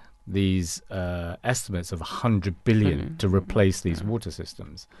had these estimates of 100 billion to replace these water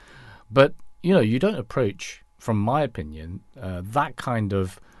systems. But, you don't approach, from my opinion, that kind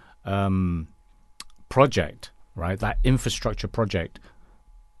of project, right, that infrastructure project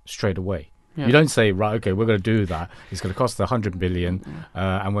straight away. Yeah. You don't say, right, okay, we're going to do that. It's going to cost 100 billion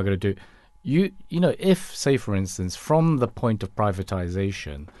and we're going to do... if, say, for instance, from the point of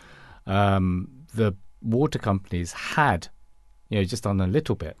privatization, the water companies had, just done a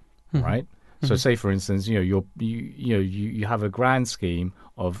little bit, right? So, say for instance, you have a grand scheme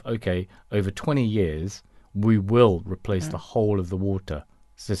of, okay, over 20 years, we will replace the whole of the water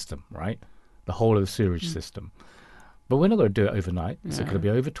system, right? The whole of the sewage system. But we're not going to do it overnight. It's going to be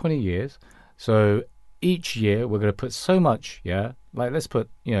over 20 years. So each year we're going to put so much, like let's put,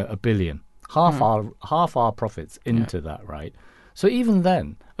 $1 billion, half our profits into that, right? So even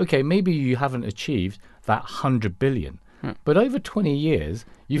then, okay, maybe you haven't achieved that 100 billion. But over 20 years,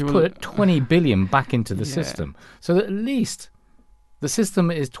 you've put 20 billion back into the system. So that at least the system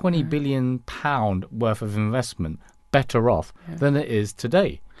is 20 billion pound worth of investment better off than it is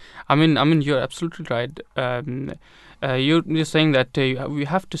today. I mean, you're absolutely right. You're saying that we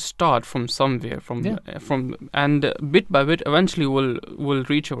have to start from somewhere, and bit by bit, eventually we'll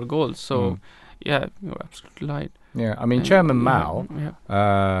reach our goals. So, you're absolutely right. Yeah, I mean, Chairman Mao,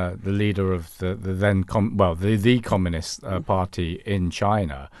 the leader of the then the Communist Party in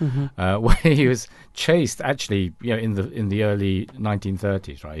China, where he was chased actually, in the early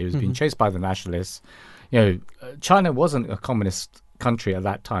 1930s, right? He was being chased by the nationalists. China wasn't a communist country at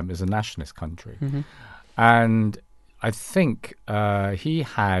that time; it was a nationalist country, and I think he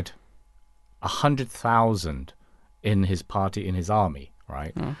had 100,000 in his party, in his army.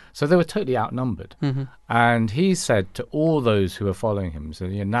 Right, so they were totally outnumbered, and he said to all those who were following him, "So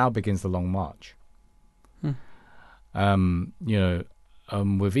now begins the long march.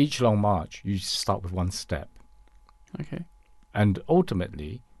 With each long march, you start with one step. Okay, and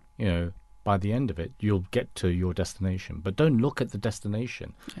ultimately, by the end of it, you'll get to your destination. But don't look at the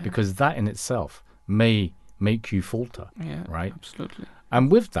destination, because that in itself may make you falter, right? Absolutely.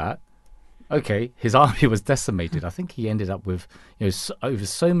 And with that, okay, his army was decimated. I think he ended up with, over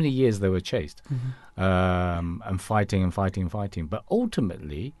so many years they were chased, and fighting. But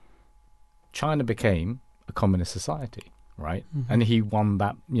ultimately, China became a communist society, right? And he won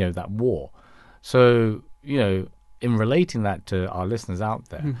that, that war. So, in relating that to our listeners out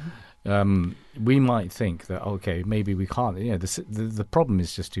there, we might think that, okay, maybe we can't, the problem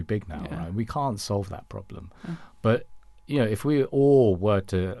is just too big now, right? We can't solve that problem. But, if we all were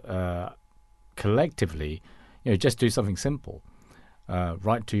to collectively, just do something simple,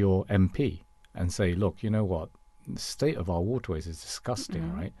 write to your MP and say, look, you know what, the state of our waterways is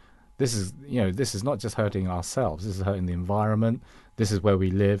disgusting, right? This is not just hurting ourselves, this is hurting the environment, this is where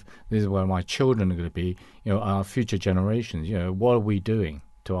we live, this is where my children are going to be, our future generations, what are we doing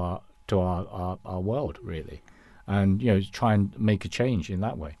to our world, really? And, try and make a change in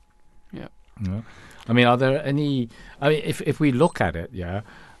that way. Yeah. I mean, are there any, if we look at it,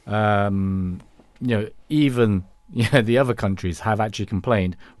 even the other countries have actually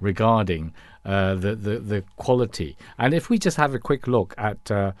complained regarding the quality. And if we just have a quick look at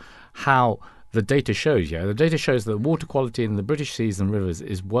how the data shows, the data shows that water quality in the British seas and rivers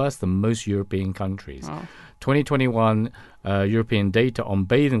is worse than most European countries. Wow. 2021 European data on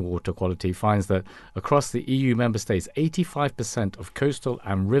bathing water quality finds that across the EU member states, 85% of coastal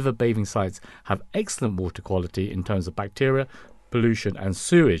and river bathing sites have excellent water quality in terms of bacteria, pollution and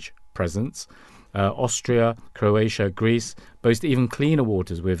sewage presence. Austria, Croatia, Greece boast even cleaner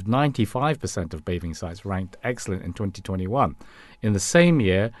waters, with 95% of bathing sites ranked excellent in 2021. In the same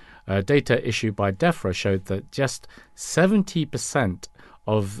year, data issued by DEFRA showed that just 70%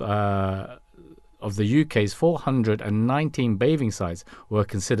 of the UK's 419 bathing sites were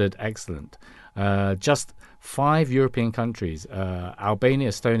considered excellent. Just 5 European countries, Albania,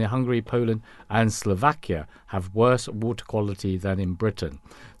 Estonia, Hungary, Poland and Slovakia, have worse water quality than in Britain.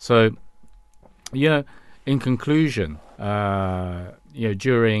 So, in conclusion,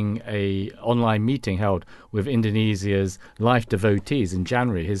 during a online meeting held with Indonesia's life devotees in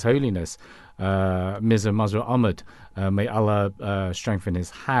January, His Holiness Mirza Masroor Ahmad, may Allah strengthen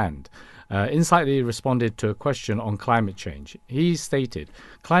his hand, insightfully responded to a question on climate change. He stated,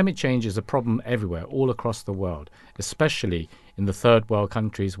 climate change is a problem everywhere, all across the world, especially in the third world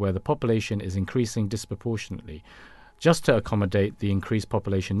countries where the population is increasing disproportionately. Just to accommodate the increased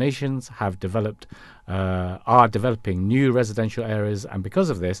population, nations are developing new residential areas, and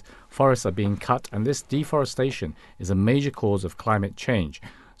because of this, forests are being cut, and this deforestation is a major cause of climate change.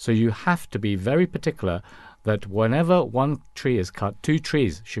 So you have to be very particular that whenever one tree is cut, 2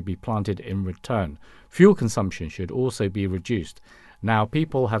 trees should be planted in return. Fuel consumption should also be reduced. Now,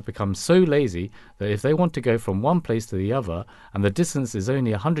 people have become so lazy that if they want to go from one place to the other and the distance is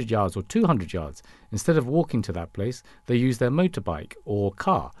only 100 yards or 200 yards, instead of walking to that place, they use their motorbike or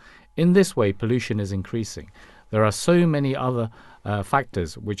car. In this way, pollution is increasing. There are so many other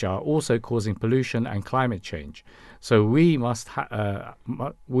factors which are also causing pollution and climate change. So we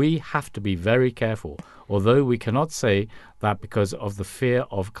have to be very careful, although we cannot say that because of the fear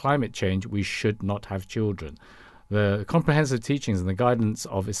of climate change we should not have children. The comprehensive teachings and the guidance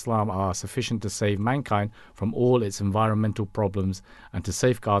of Islam are sufficient to save mankind from all its environmental problems and to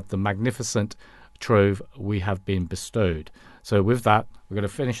safeguard the magnificent trove we have been bestowed. So with that, we're going to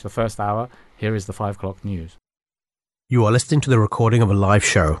finish the first hour. Here is the 5 o'clock news. You are listening to the recording of a live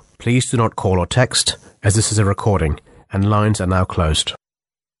show. Please do not call or text, as this is a recording, and lines are now closed.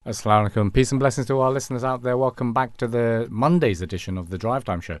 Assalamu alaikum. Peace and blessings to our listeners out there. Welcome back to the Monday's edition of the Drive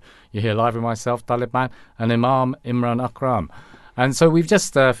Time Show. You're here live with myself, Talib Man, and Imam Imran Akram. And so we've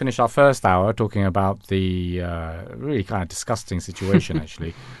just finished our first hour talking about the really kind of disgusting situation,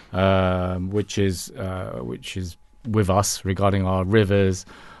 actually, which is with us regarding our rivers,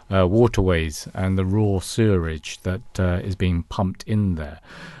 waterways, and the raw sewerage that is being pumped in there.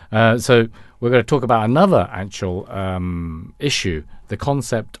 So we're going to talk about another actual issue, the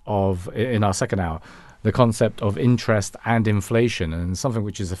concept of, in our second hour, the concept of interest and inflation, and something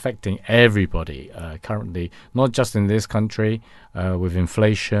which is affecting everybody currently, not just in this country with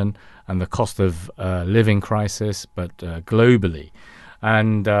inflation and the cost of living crisis, but globally.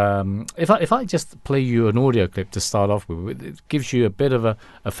 And if I just play you an audio clip to start off with, it gives you a bit of a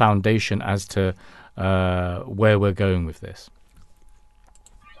foundation as to where we're going with this.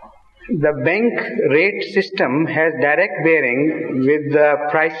 The bank rate system has direct bearing with the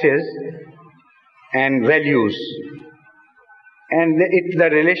prices and values. And the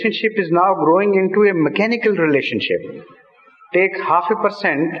relationship is now growing into a mechanical relationship. Take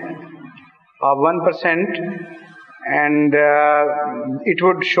 0.5% of 1%, and it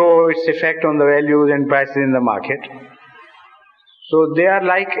would show its effect on the values and prices in the market. So they are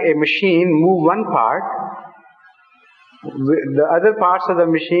like a machine, move one part. The other parts of the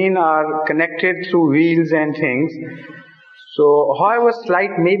machine are connected through wheels and things. So however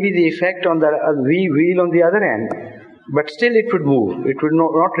slight may be the effect on the wheel on the other end, but still it would move. It would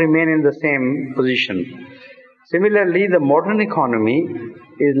not remain in the same position. Similarly, the modern economy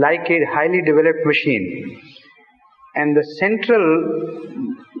is like a highly developed machine, and the central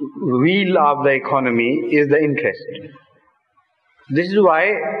wheel of the economy is the interest. This is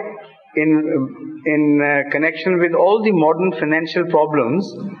why in connection with all the modern financial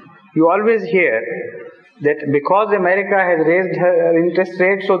problems, you always hear that because America has raised her interest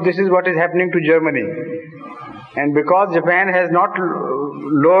rate, so this is what is happening to Germany. And because Japan has not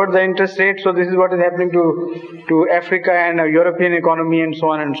lowered the interest rate, so this is what is happening to Africa and European economy and so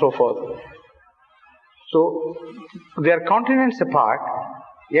on and so forth. So they are continents apart,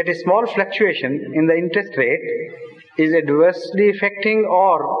 yet a small fluctuation in the interest rate is adversely affecting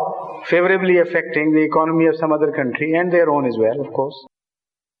or favorably affecting the economy of some other country and their own as well, of course.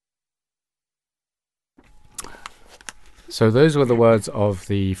 So those were the words of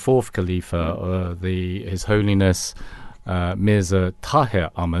the fourth Khalifa, His Holiness Mirza Tahir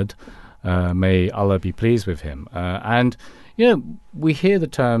Ahmad. May Allah be pleased with him. And we hear the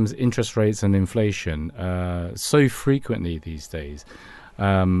terms interest rates and inflation so frequently these days,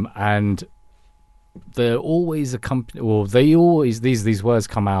 and they're always these words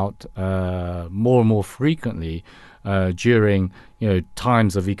come out more and more frequently during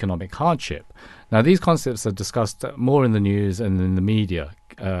times of economic hardship. Now, these concepts are discussed more in the news and in the media,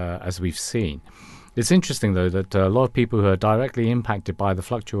 as we've seen. It's interesting, though, that a lot of people who are directly impacted by the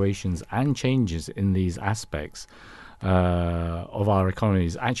fluctuations and changes in these aspects of our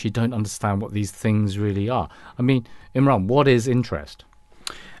economies actually don't understand what these things really are. I mean, Imran, what is interest?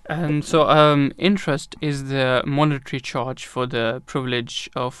 And so interest is the monetary charge for the privilege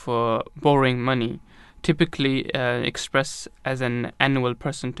of borrowing money, typically expressed as an annual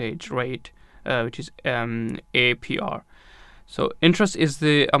percentage rate, which is APR. So interest is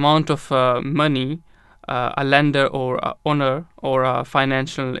the amount of money a lender or a owner or a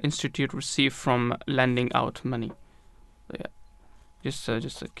financial institute receive from lending out money. So, yeah.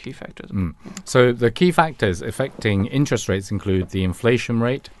 Just the key factors. Yeah. So the key factors affecting interest rates include the inflation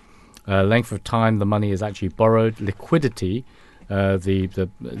rate, length of time the money is actually borrowed, liquidity, the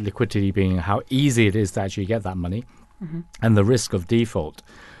liquidity being how easy it is to actually get that money, and the risk of default.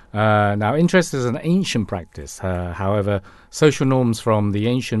 Now, interest is an ancient practice. However, social norms from the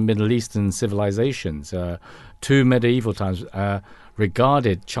ancient Middle Eastern civilizations to medieval times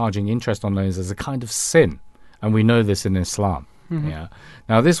regarded charging interest on loans as a kind of sin, and we know this in Islam. Yeah.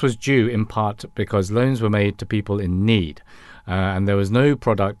 Now, this was due in part because loans were made to people in need, and there was no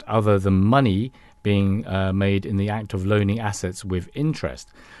product other than money being made in the act of loaning assets with interest.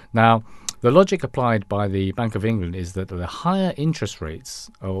 Now, the logic applied by the Bank of England is that the higher interest rates,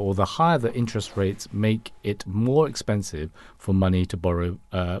 or the higher the interest rates, make it more expensive for money to borrow,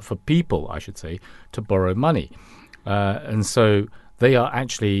 for people, I should say, to borrow money. And so they are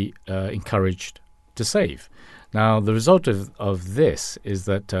actually encouraged to save. Now, the result of this is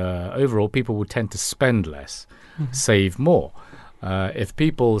that overall people will tend to spend less, save more. If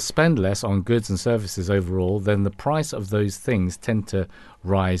people spend less on goods and services overall, then the price of those things tend to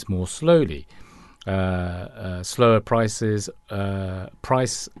rise more slowly. Slower price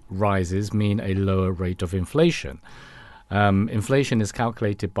rises mean a lower rate of inflation. Inflation is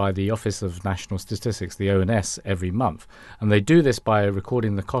calculated by the Office of National Statistics, the ONS, every month. And they do this by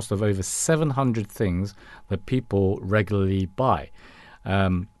recording the cost of over 700 things that people regularly buy.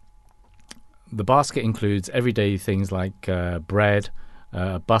 The basket includes everyday things like bread,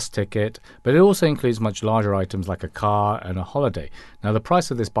 a bus ticket, but it also includes much larger items like a car and a holiday. Now, the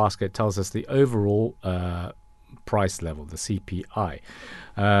price of this basket tells us the overall price level, the CPI.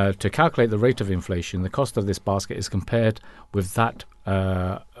 To calculate the rate of inflation, the cost of this basket is compared with that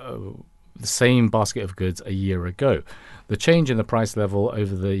the same basket of goods a year ago. The change in the price level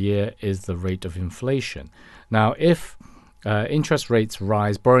over the year is the rate of inflation. Now, if interest rates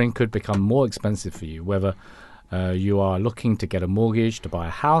rise, borrowing could become more expensive for you, whether you are looking to get a mortgage, to buy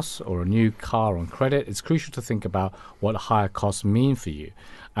a house or a new car on credit. It's crucial to think about what higher costs mean for you.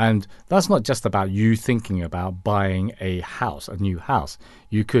 And that's not just about you thinking about buying a house, a new house.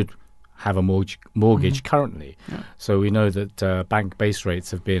 You could have a mortgage currently. Yeah. So we know that bank base rates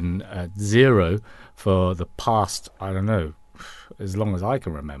have been at zero for the past, as long as I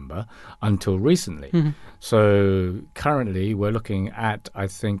can remember, until recently. So currently we're looking at, I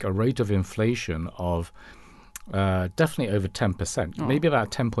think, a rate of inflation of definitely over 10%, maybe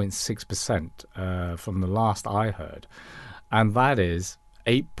about 10.6% from the last I heard. And that is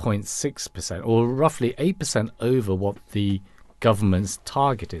 8.6%, or roughly 8% over what the government's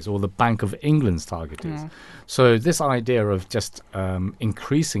target is, or the Bank of England's target is. So this idea of just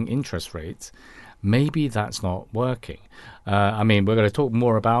increasing interest rates, maybe that's not working. I mean, we're going to talk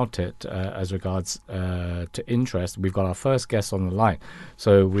more about it as regards to interest. We've got our first guest on the line.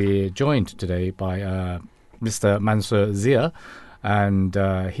 So we're joined today by Mr. Mansoor Zia, and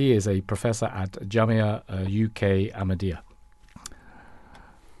he is a professor at Jamia UK Ahmadiyya.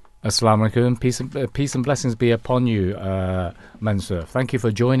 Assalamu alaikum. Peace and blessings be upon you, Mansoor. Thank you for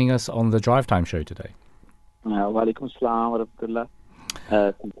joining us on the Drive Time show today. Wa alaikum assalam wa rahmatullah.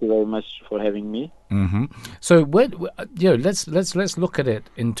 Thank you very much for having me. So, let's look at it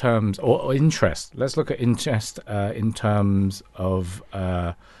in terms or interest. Let's look at interest in terms of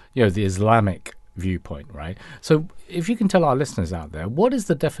the Islamic viewpoint, right? So, if you can tell our listeners out there, what is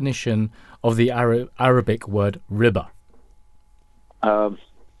the definition of the Arabic word riba?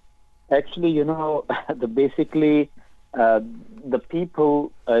 Actually, the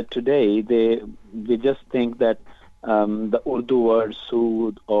people today, they just think that the Urdu word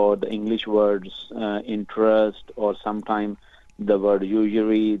sood or the English words interest, or sometimes the word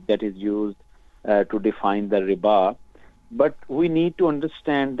usury that is used to define the riba. But we need to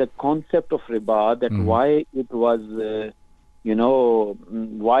understand the concept of riba, that why it was,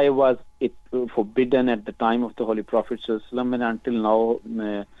 why was it forbidden at the time of the Holy Prophet ﷺ, and until now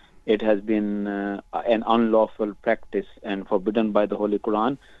it has been an unlawful practice and forbidden by the Holy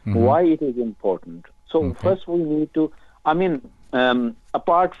Quran. Why it is important? So first we need to,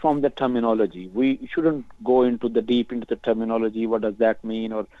 apart from the terminology, we shouldn't go into the terminology. What does that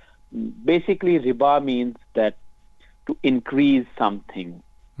mean? Or basically, riba means that to increase something,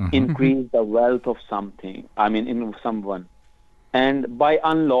 increase the wealth of something. In someone, and by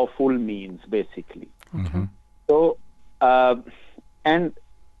unlawful means, basically. So, and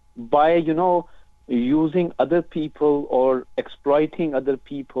by using other people or exploiting other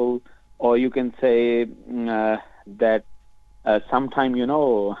people, or you can say that sometime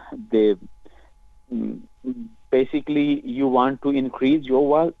they basically you want to increase your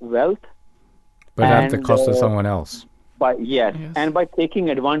wealth, but at the cost of someone else. Yes, and by taking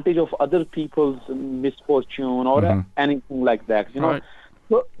advantage of other people's misfortune or anything like that. Right.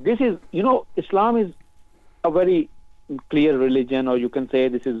 So this is Islam is a very clear religion, or you can say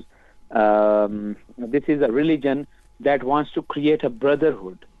this is a religion that wants to create a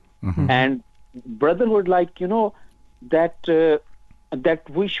brotherhood. And brotherhood, that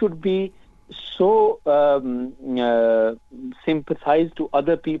we should be so sympathize to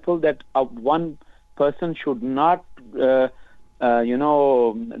other people, that one person should not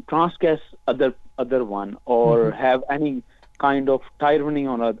transgress other one, or have any kind of tyranny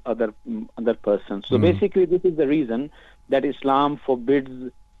on other person. So basically, this is the reason that Islam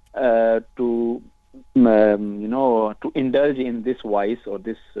forbids to indulge in this vice, or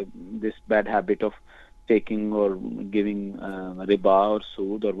this bad habit of taking or giving riba or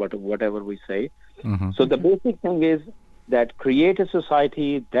sood, or whatever we say. So the basic thing is that create a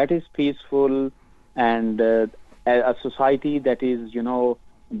society that is peaceful, and a society that is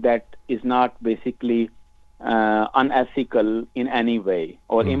that is not basically unethical in any way,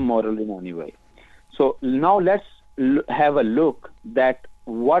 or immoral in any way. So now let's have a look that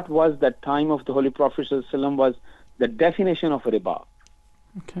what was the time of the Holy Prophet ﷺ was the definition of riba.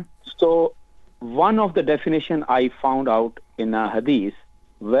 Okay. So one of the definition I found out in a hadith,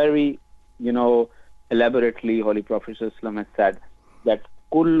 very elaborately, Holy Prophet ﷺ has said that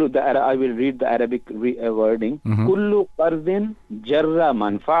I will read the Arabic wording. Kullu qardin jarra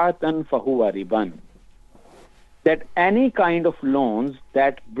manfaatan fahuwa riban. That any kind of loans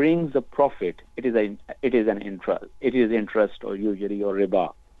that brings a profit, it is an interest. It is interest, or usury, or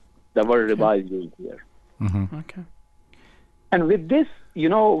riba. The word riba is used here. Okay. And with this,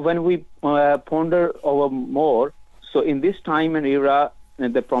 when we ponder over more, so in this time and era,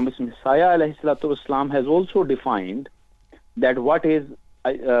 the promised Messiah ﷺ has also defined that what is,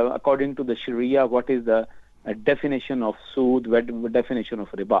 according to the Sharia, what is the definition of sood, what definition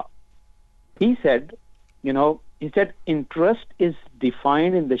of riba. He said, interest is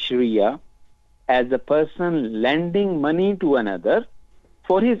defined in the Sharia as a person lending money to another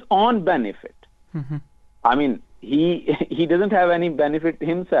for his own benefit. He doesn't have any benefit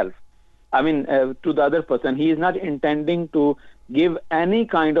himself. To the other person, he is not intending to give any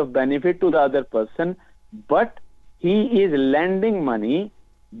kind of benefit to the other person, but he is lending money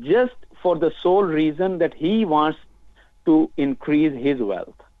just for the sole reason that he wants to increase his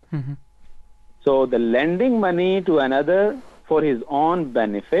wealth. So the lending money to another for his own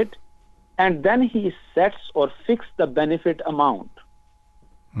benefit, and then he sets or fixes the benefit amount.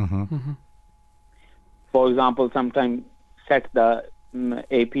 For example, sometimes set the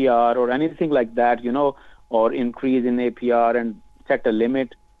APR or anything like that, or increase in APR and set a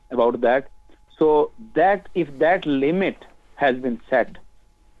limit about that. So that if that limit has been set,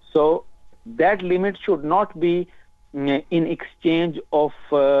 so that limit should not be in exchange of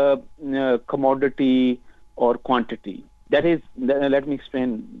commodity or quantity. That is, let me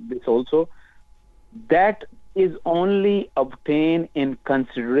explain this also. That is only obtained in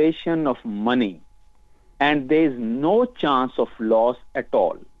consideration of money, and there is no chance of loss at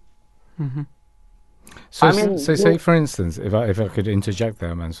all. So, say for instance, if I could interject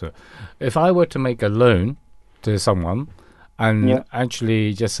there, Mansoor, if I were to make a loan to someone and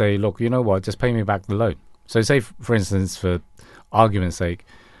actually just say, look, you know what, just pay me back the loan. So say, for instance, for argument's sake,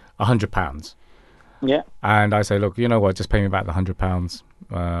 £100. Yeah. And I say, look, you know what, just pay me back the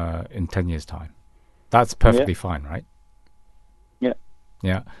 £100 in 10 years' time. That's perfectly fine, right? Yeah.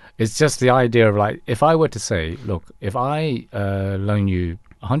 Yeah. It's just the idea of like, if I were to say, look, if I loan you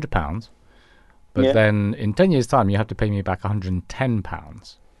 £100, but then in 10 years' time you have to pay me back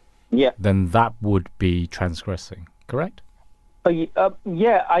 £110, then that would be transgressing, correct? I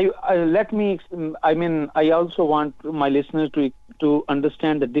also want my listeners to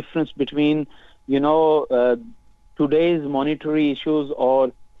understand the difference between, today's monetary issues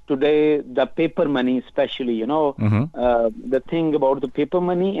or today the paper money, especially, the thing about the paper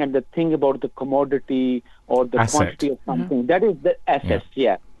money and the thing about the commodity or the quantity of something. That is the assets,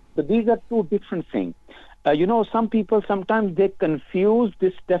 So these are two different things. Some people, sometimes they confuse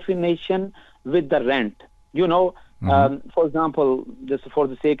this definition with the rent. For example, just for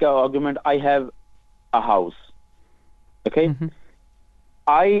the sake of argument, I have a house. Okay?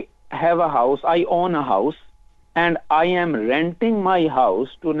 I have a house, I own a house, and I am renting my house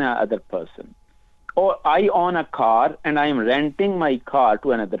to another person. Or I own a car and I am renting my car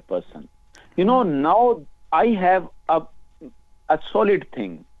to another person. Now I have a solid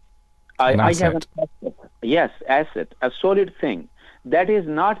thing. I have an asset. Yes, asset, a solid thing. That is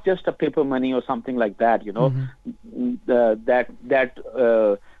not just a paper money or something like that,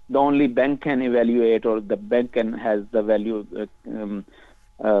 the only bank can evaluate, or the bank has the value,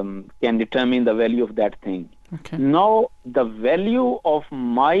 can determine the value of that thing. Okay. Now, the value of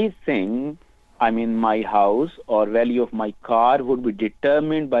my thing, my house, or value of my car would be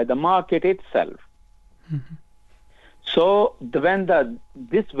determined by the market itself. So when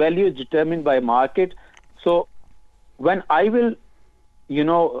this value is determined by market, so when I will,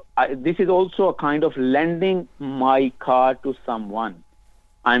 this is also a kind of lending my car to someone.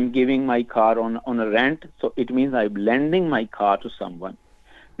 I'm giving my car on a rent, so it means I'm lending my car to someone.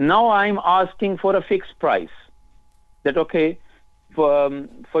 Now I'm asking for a fixed price. That okay, for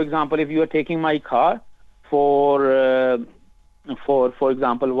example, if you are taking my car for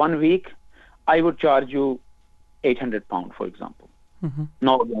example 1 week, I would charge you £800, for example.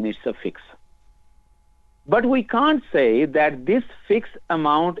 Now then it's a fix. But we can't say that this fixed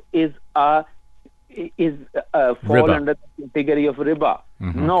amount is fall under the category of riba.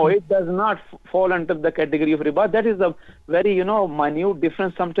 No, it does not fall under the category of riba. That is a very, minute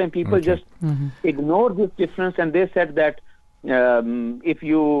difference. Sometimes people just ignore this difference, and they said that if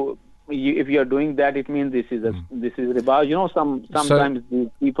you are doing that, it means this is riba. Sometimes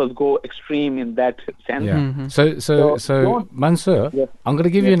the people go extreme in that sense. Yeah. So Mansoor, I'm going to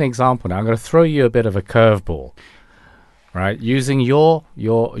give you an example now. I'm going to throw you a bit of a curveball, right? Using your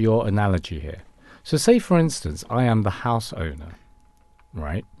analogy here. So say, for instance, I am the house owner,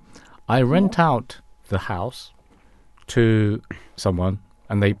 right? I rent out the house to someone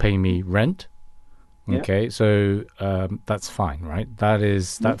and they pay me rent. Okay, so that's fine, right?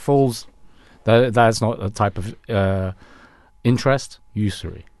 That's not a type of interest,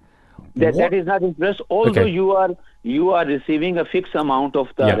 usury. That is not interest, although you are receiving a fixed amount of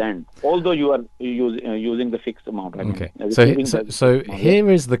the rent, although you are using the fixed amount. So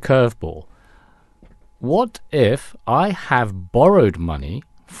here is the curveball. What if I have borrowed money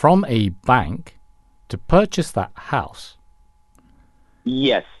from a bank to purchase that house?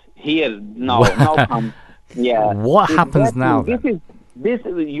 Yes, here now comes. Yeah. What happens now? This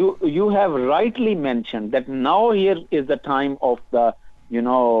you have rightly mentioned that now here is the time of the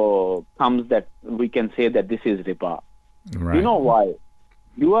comes that we can say that this is riba. Right. You know why?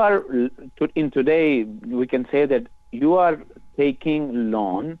 You are in today we can say that you are taking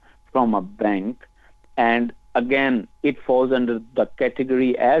loan from a bank, and again, it falls under the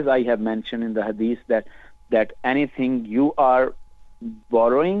category, as I have mentioned in the hadith, that anything you are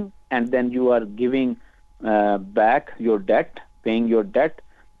borrowing and then you are giving back your debt, paying your debt,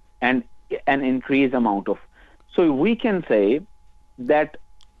 and an increased amount of. So we can say that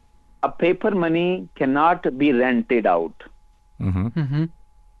a paper money cannot be rented out.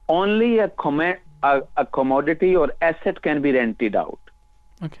 Only a commodity or asset can be rented out.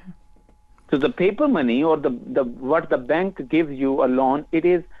 Okay. So the paper money or the what the bank gives you a loan, it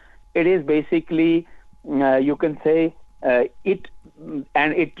is basically you can say it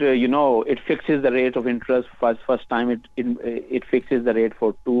fixes the rate of interest. First time it fixes the rate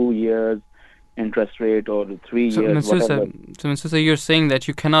for 2 years interest rate or 3 years. So Mr. you're saying that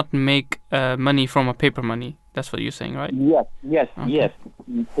you cannot make money from a paper money. That's what you're saying, right? Yes.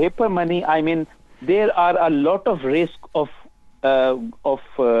 Paper money. I mean, there are a lot of risk of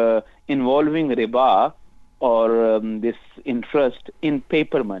involving riba or this interest in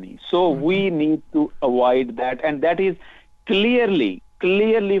paper money. So we need to avoid that, and that is clearly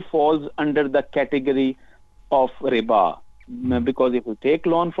falls under the category of riba, because if we take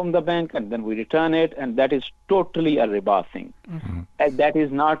loan from the bank and then we return it, and that is totally a riba thing. And that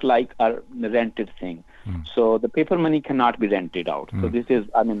is not like a rented thing. So the paper money cannot be rented out. So this is,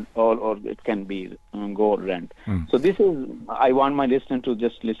 I mean, or it can be go rent. So this is, I want my listener to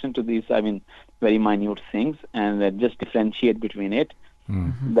just listen to these, I mean, very minute things and just differentiate between it.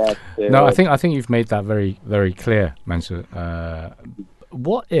 That no, I think you've made that very, very clear, Mansoor.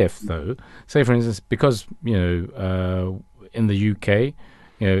 What if, though, say for instance, because in the UK,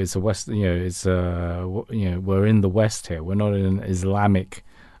 it's a West, it's we're in the West here. We're not in an Islamic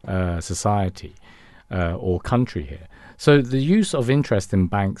society or country here. So the use of interest in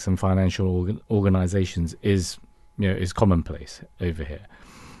banks and financial organizations is commonplace over here.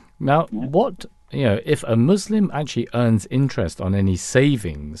 Now, what if a Muslim actually earns interest on any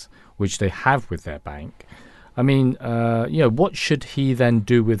savings which they have with their bank? I mean, what should he then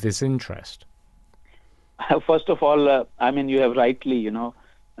do with this interest? First of all, I mean, you have rightly,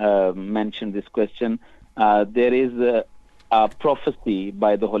 mentioned this question. There is a prophecy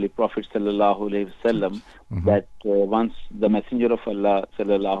by the Holy Prophet sallallahu alaihi wasallam that once the Messenger of Allah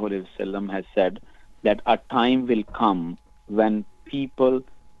sallallahu alaihi wasallam has said that a time will come when people,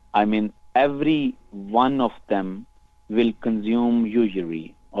 I mean, every one of them will consume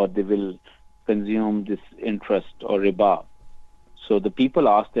usury, or they will consume this interest or riba. So the people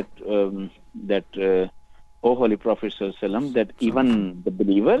asked that O Holy Prophet sallallahu alaihi wasallam, that even the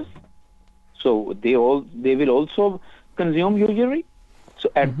believers, so they will also consume usury. So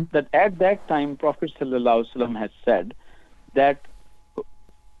at that time, Prophet sallallahu alaihi wasallam has said that,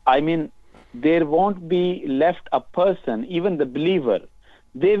 I mean, there won't be left a person, even the believer,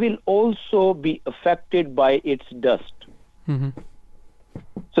 they will also be affected by its dust.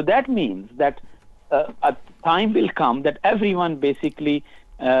 So that means that a time will come that everyone basically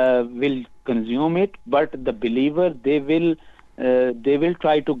will consume it, but the believer, they will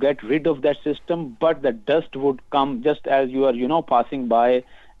try to get rid of that system, but the dust would come just as you are, passing by,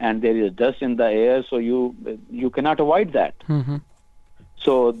 and there is dust in the air, so you cannot avoid that.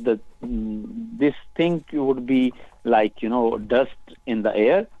 So this thing would be like dust in the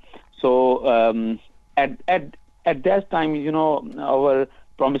air. So at that time, our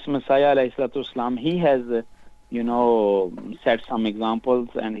promised Messiah alayhi salatu wasalam, he has said some examples,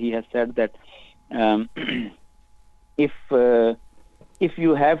 and he has said that if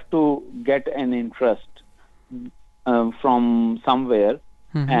you have to get an interest from somewhere,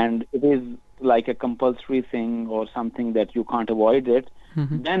 and it is like a compulsory thing or something that you can't avoid it,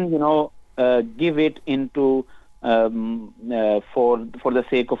 then give it into for the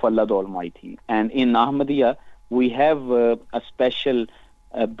sake of Allah the Almighty. And in Ahmadiyya we have a special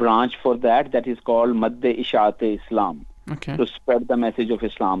branch for that is called Madde Ishaat-e Islam, to spread the message of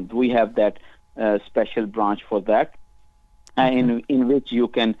Islam. We have that special branch for that, in which you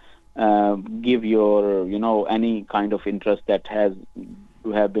can give your any kind of interest that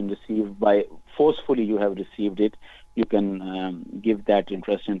you have been received by forcefully, you have received it, you can give that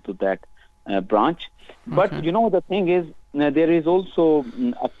interest into that branch. But the thing is, there is also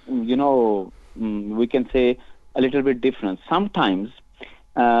we can say a little bit different. Sometimes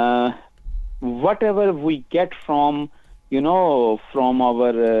whatever we get from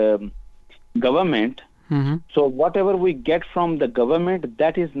our government, so whatever we get from the government,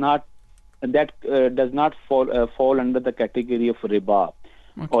 that does not fall under the category of riba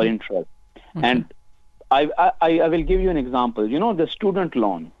or interest. And I will give you an example. The student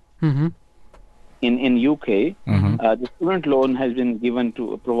loan in UK, the student loan has been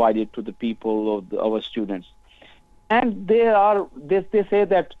provided to the people of our students. And they say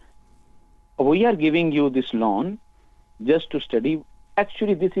that we are giving you this loan just to study.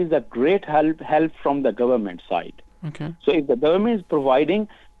 Actually, this is a great help from the government side. Okay. So if the government is providing,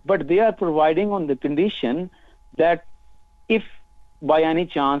 but they are providing on the condition that if by any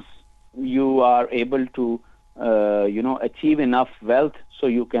chance you are able to, achieve enough wealth, so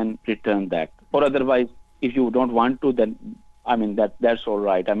you can return that. Or otherwise, if you don't want to, then that's all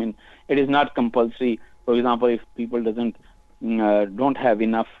right. It is not compulsory. For example, if people don't have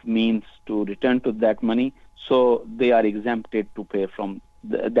enough means to return to that money, so they are exempted to pay from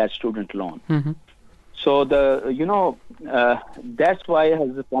that student loan. Mm-hmm. So that's why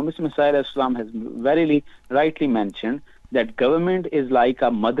the Promised Messiah Islam has very rightly mentioned that government is like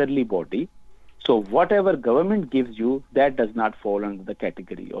a motherly body. So whatever government gives you, that does not fall under the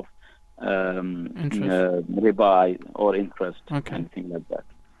category of riba or interest, anything like that.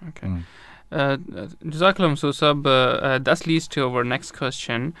 Okay. Jazakallah Sab, that leads to our next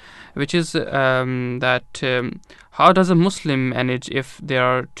question, which is how does a Muslim manage if they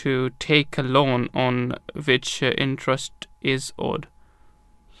are to take a loan on which interest is owed?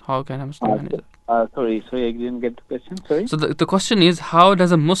 How can a Muslim manage that? Sorry, I didn't get the question. Sorry. So the question is, how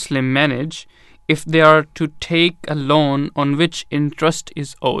does a Muslim manage if they are to take a loan on which interest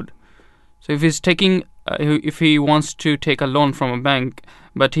is owed? So if he's taking, if he wants to take a loan from a bank,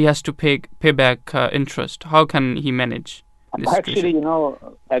 but he has to pay back interest, how can he manage this situation?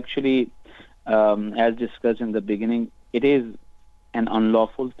 As discussed in the beginning, it is an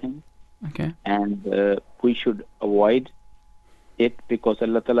unlawful thing. Okay. And we should avoid it because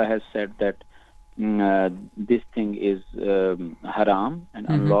Allah Ta'ala has said that this thing is haram and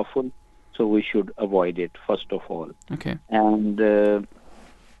unlawful, so we should avoid it first of all. Okay. And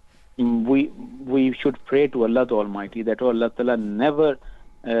we should pray to Allah the Almighty that Allah Ta'ala never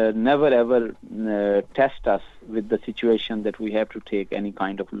ever test us with the situation that we have to take any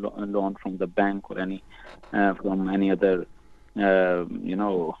kind of loan from the bank or from any other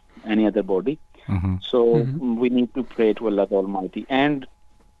any other body. So we need to pray to Allah the Almighty. And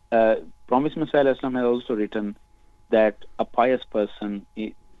Promised Messiah Islam has also written that a pious person,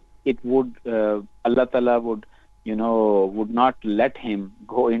 Allah Ta'ala would not let him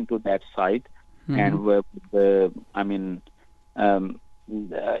go into that site, and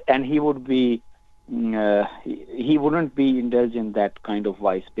and he would be he wouldn't be indulged in that kind of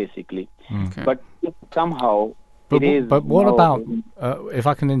vice, basically. Okay. But if somehow But what about, if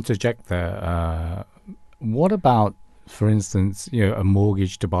I can interject there, what about, for instance, a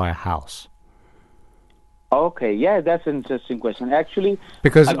mortgage to buy a house? Okay, yeah, that's an interesting question. Actually,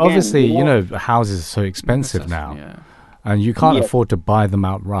 because again, obviously, houses are so expensive now, and you can't afford to buy them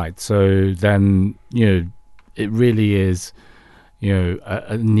outright. So then, it really is,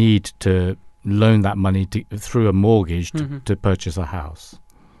 a need to loan that money through a mortgage to purchase a house.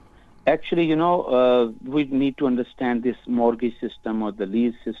 Actually, we need to understand this mortgage system or the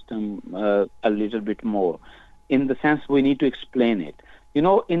lease system a little bit more. In the sense, we need to explain it. In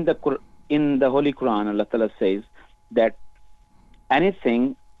the Holy Quran, Allah Ta'ala says that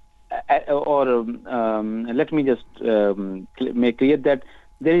anything, let me just make clear that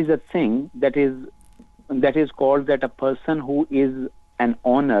there is a thing that is called that a person who is an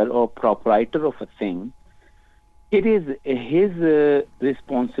owner or proprietor of a thing, it is his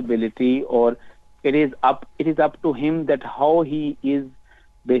responsibility, or it is up to him that how he is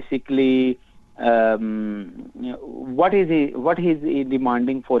basically what is he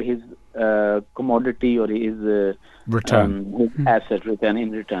demanding for his commodity or his return, his asset return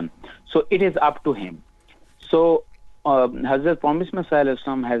in return. So it is up to him. So Hazrat Promised Messiah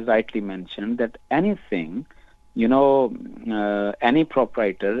Islam has rightly mentioned that anything, any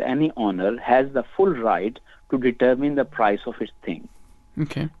proprietor, any owner has the full right to determine the price of its thing.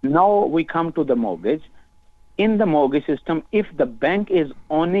 Okay. Now we come to the mortgage. In the mortgage system, if the bank is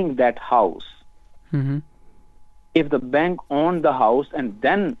owning that house, if the bank owned the house and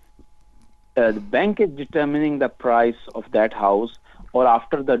then the bank is determining the price of that house, or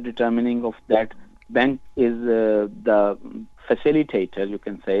after the determining of that, bank is the facilitator, you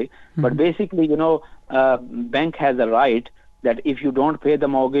can say. But basically, bank has a right that if you don't pay the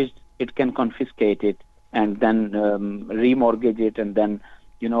mortgage, it can confiscate it and then remortgage it and then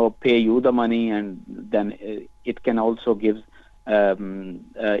pay you the money, and then it can also give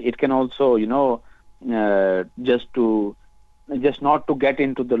it can also just not to get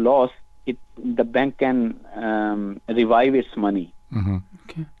into the loss, the bank can revive its money.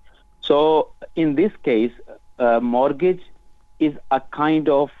 Okay. So in this case, mortgage is a kind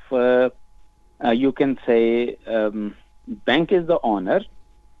of you can say bank is the owner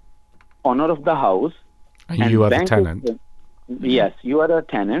of the house, And you are the bank is tenant. saying- Yes, you are a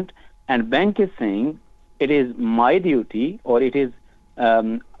tenant, and bank is saying it is my duty, or it is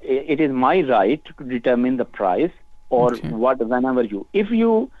my right to determine the price, or Okay. whenever if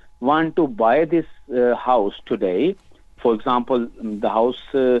you want to buy this house today, for example, the house,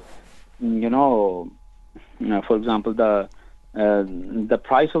 for example, the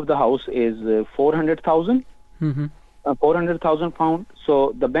price of the house is 400,000. Mm-hmm. 400,000 pound.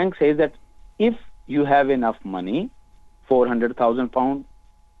 So the bank says that if you have enough money, 400,000 pound,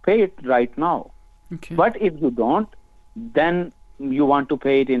 pay it right now. Okay. But if you don't, then you want to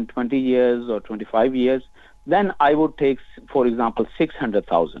pay it in 20 years or 25 years, then I would take, for example,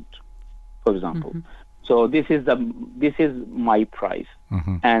 600,000, for example. So this is my price.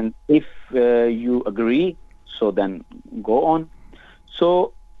 And if you agree, so then go on.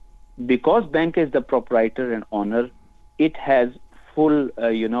 So because bank is the proprietor and owner, it has full,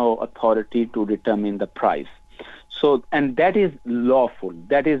 authority to determine the price. So, and that is lawful.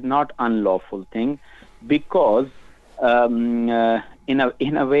 That is not unlawful thing, because in a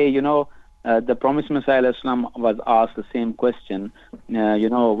way, the Promised Messiah Islam was asked the same question.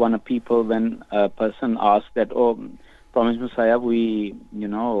 One of people, when a person asked that, "Oh, Promised Messiah, we,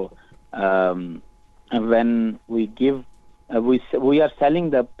 when we give, we are selling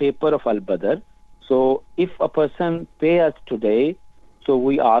the paper of Al-Badr. So if a person pay us today, so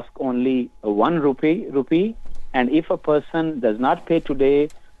we ask only 1 rupee, and if a person does not pay today,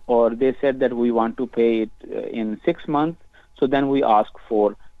 or they said that we want to pay it in 6 months, so then we ask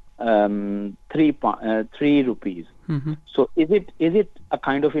for 3 rupees. So is it a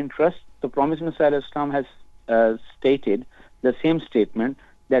kind of interest? The Promised Messiah Islam has stated the same statement,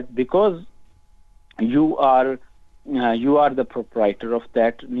 that because you are the proprietor of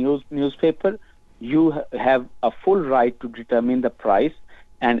that newspaper, you have a full right to determine the price,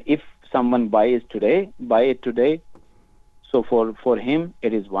 and if someone buys it today, so for him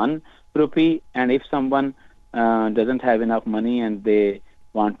it is 1 rupee, and if someone doesn't have enough money and they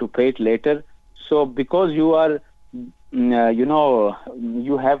want to pay it later, so because you are,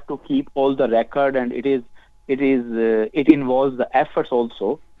 you have to keep all the record, and it involves the efforts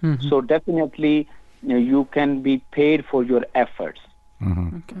also. So definitely you can be paid for your efforts.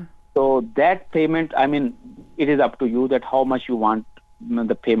 Okay. So that payment, I mean, it is up to you that how much you want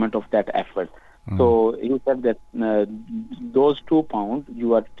the payment of that effort. So you said that those £2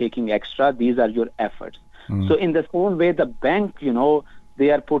 you are taking extra, these are your efforts. So in the same way, the bank, they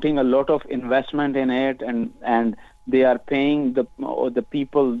are putting a lot of investment in it, and they are paying the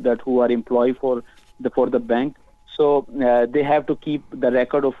people that who are employed for the bank. So they have to keep the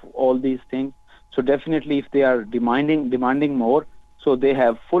record of all these things. So definitely, if they are demanding more, so they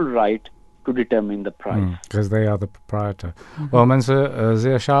have full right to determine the price. Because they are the proprietor. Well, Mansoor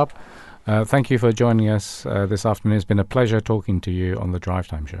Zia Sharp, thank you for joining us this afternoon. It's been a pleasure talking to you on the Drive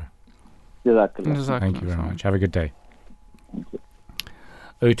Time Show. Jazakallah. Thank you very much. Have a good day.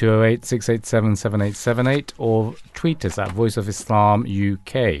 0208 687 7878 or tweet us at Voice of Islam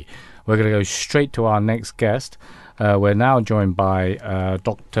UK. We're going to go straight to our next guest. We're now joined by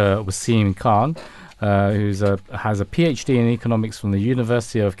Dr. Wasim Khan, who has a PhD in economics from the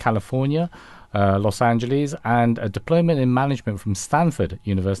University of California, Los Angeles, and a diploma in management from Stanford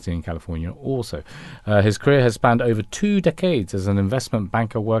University in California also. His career has spanned over 2 decades as an investment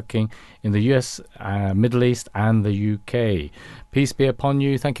banker working in the US, Middle East, and the UK. Peace be upon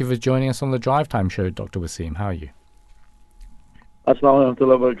you. Thank you for joining us on the Drive Time Show, Dr. Wasim. How are you? Assalamu alaikum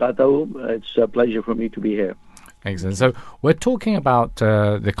wa barakatuh. It's a pleasure for me to be here. Excellent. So we're talking about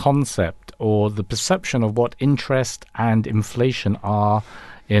the concept or the perception of what interest and inflation are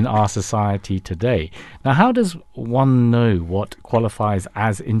in our society today. Now, how does one know what qualifies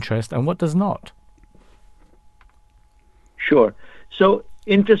as interest and what does not? Sure. So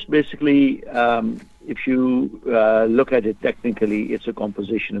interest basically, if you look at it technically, it's a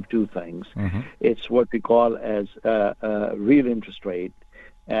composition of 2 things. It's what we call as real interest rate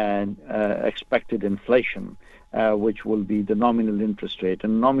and expected inflation, which will be the nominal interest rate.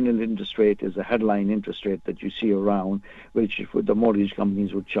 And nominal interest rate is a headline interest rate that you see around, which the mortgage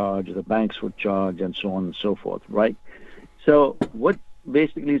companies would charge, the banks would charge, and so on and so forth, right? So what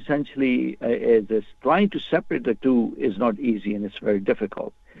basically essentially is trying to separate the 2 is not easy, and it's very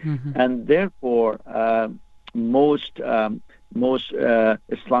difficult. And therefore, most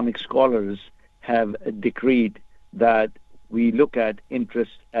Islamic scholars have decreed that we look at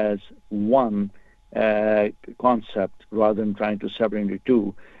interest as one concept rather than trying to separate into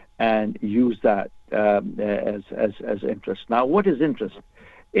 2 and use that as interest. Now, what is interest?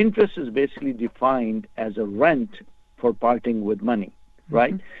 Interest is basically defined as a rent for parting with money,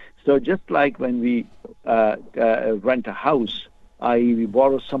 right? So just like when we rent a house, i.e. we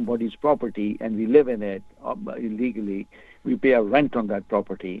borrow somebody's property and we live in it illegally, we pay a rent on that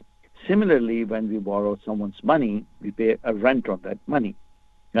property. Similarly, when we borrow someone's money, we pay a rent on that money,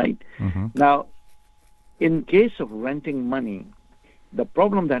 right? Now, in case of renting money, the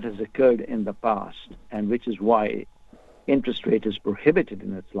problem that has occurred in the past, and which is why interest rate is prohibited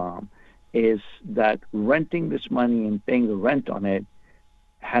in Islam, is that renting this money and paying the rent on it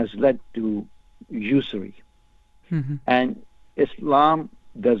has led to usury. And Islam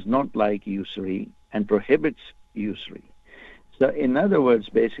does not like usury and prohibits usury. So in other words,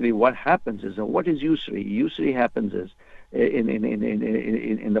 basically what happens is, what is usury? Usury happens is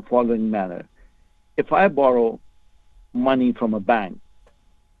in the following manner. If I borrow money from a bank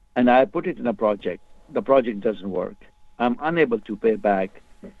and I put it in a project, the project doesn't work. I'm unable to pay back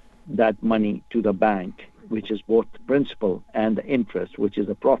that money to the bank, which is both the principal and the interest, which is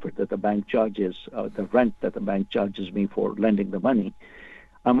the profit that the bank charges, the rent that the bank charges me for lending the money.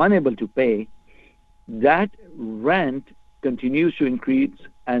 I'm unable to pay. That rent continues to increase,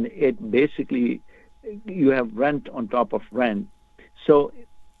 and it basically, you have rent on top of rent. So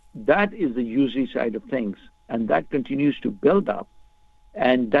that is the usury side of things, and that continues to build up,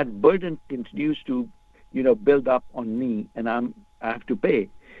 and that burden continues to, build up on me, and I have to pay.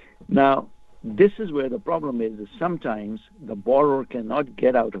 Now, this is where the problem is sometimes the borrower cannot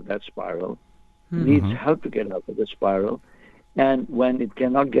get out of that spiral, needs help to get out of the spiral, and when it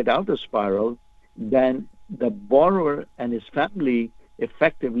cannot get out of the spiral, then the borrower and his family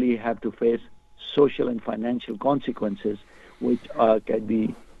effectively have to face social and financial consequences, which can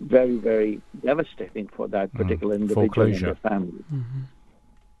be very, very devastating for that particular individual and their family.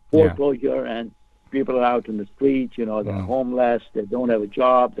 Foreclosure, and people are out in the street, they're homeless, they don't have a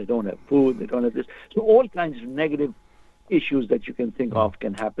job, they don't have food, they don't have this. So all kinds of negative issues that you can think of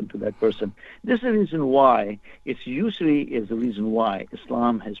can happen to that person. This is the reason why, usury is the reason why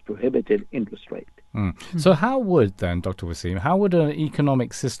Islam has prohibited interest rate. So how would then, Dr. Waseem, how would an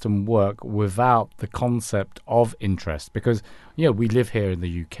economic system work without the concept of interest? Because, we live here in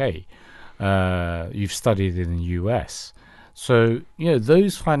the UK. You've studied in the US. So,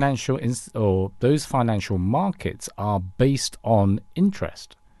 those financial those financial markets are based on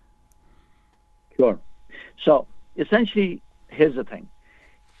interest. Sure. So, essentially, here's the thing.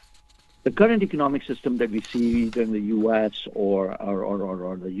 The current economic system that we see either in the U.S. or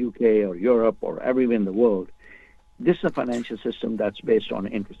the U.K. or Europe or everywhere in the world, this is a financial system that's based on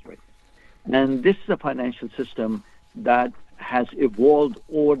interest rates. And this is a financial system that has evolved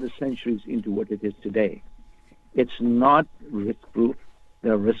over the centuries into what it is today. It's not risk-proof.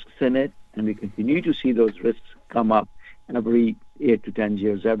 There are risks in it, and we continue to see those risks come up every 8 to 10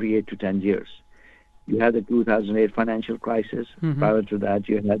 years. You had the 2008 financial crisis. Prior to that,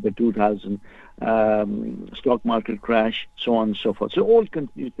 you had the 2000 stock market crash, so on and so forth. So all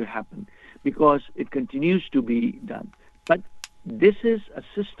continues to happen because it continues to be done. But this is a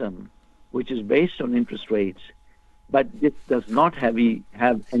system which is based on interest rates, but it does not have any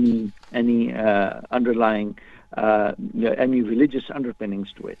underlying any religious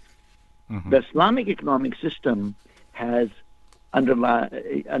underpinnings to it. The Islamic economic system has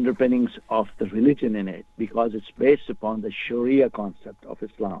underpinnings of the religion in it because it's based upon the Sharia concept of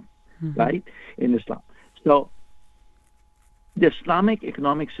Islam, right? In Islam. So the Islamic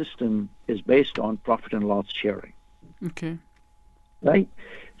economic system is based on profit and loss sharing. Okay. Right?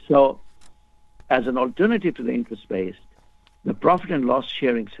 So as an alternative to the interest-based, the profit and loss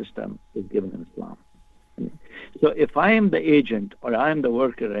sharing system is given in Islam. So if I am the agent or I am the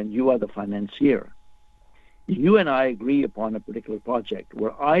worker and you are the financier, you and I agree upon a particular project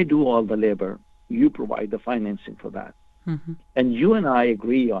where I do all the labor, you provide the financing for that. And you and I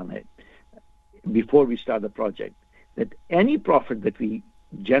agree on it before we start the project, that any profit that we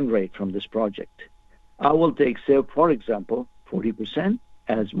generate from this project, I will take, say, for example, 40%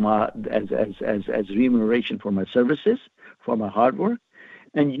 as remuneration for my services, for my hard work,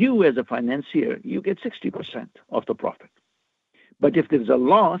 and you as a financier, you get 60% of the profit. But if there's a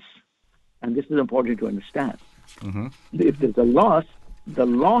loss, and this is important to understand, if there's a loss, the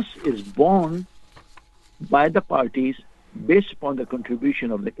loss is borne by the parties based upon the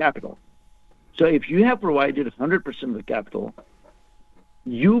contribution of the capital. So if you have provided 100% of the capital,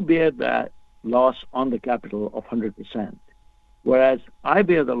 you bear that loss on the capital of 100%, whereas I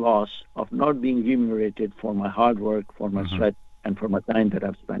bear the loss of not being remunerated for my hard work, for my sweat, and for my time that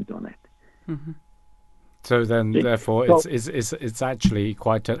I've spent on it. So then, therefore, it's actually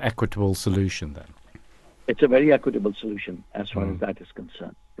quite an equitable solution then. It's a very equitable solution as far as that is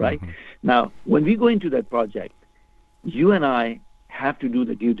concerned, right? Now, when we go into that project, you and I have to do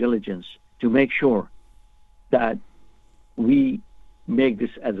the due diligence to make sure that we make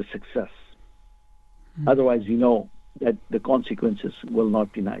this as a success. Otherwise, you know that the consequences will not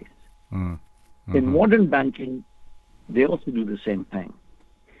be nice. In modern banking, they also do the same thing.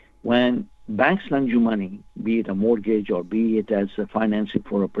 When banks lend you money, be it a mortgage or be it as a financing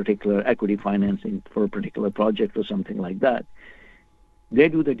for a particular equity financing for a particular project or something like that, they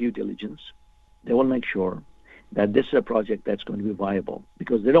do the due diligence. They will make sure that this is a project that's going to be viable,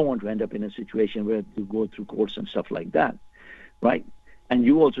 because they don't want to end up in a situation where you go through courts and stuff like that, right? And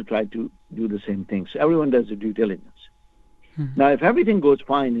you also try to do the same thing. So everyone does the due diligence. Now, if everything goes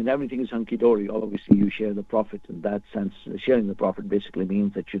fine and everything is hunky-dory, obviously you share the profit. In that sense, sharing the profit basically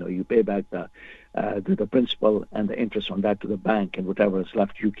means that, you pay back the principal and the interest on that to the bank, and whatever is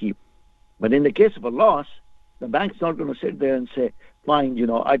left you keep. But in the case of a loss, the bank's not going to sit there and say, fine,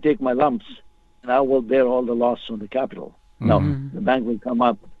 I take my lumps and I will bear all the loss on the capital. No, the bank will come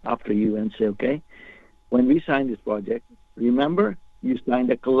up after you and say, okay, when we signed this project, remember, you signed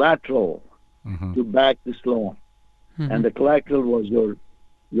a collateral to back this loan. And the collateral was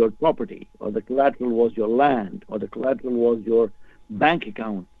your property, or the collateral was your land, or the collateral was your bank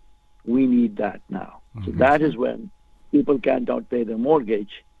account. We need that now. So that is when people cannot pay their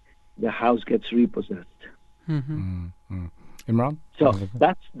mortgage, the house gets repossessed. Imran? So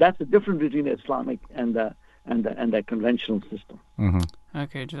that's the difference between the Islamic and the conventional system.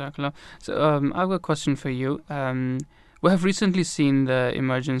 Okay, Jazakallah. So I have a question for you. We have recently seen the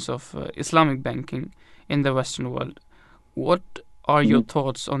emergence of Islamic banking in the Western world. What are your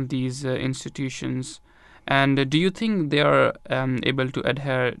thoughts on these institutions, and do you think they are able to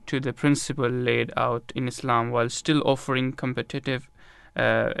adhere to the principle laid out in Islam while still offering competitive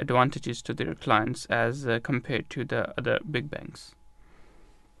advantages to their clients as compared to the other big banks?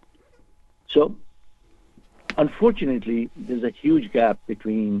 So, unfortunately, there's a huge gap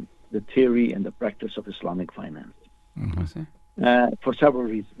between the theory and the practice of Islamic finance for several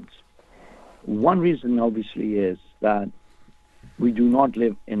reasons. One reason, obviously, is that we do not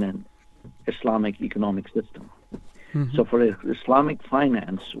live in an Islamic economic system. So for Islamic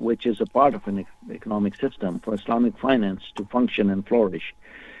finance, which is a part of an economic system, for Islamic finance to function and flourish,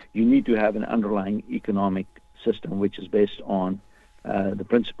 you need to have an underlying economic system which is based on the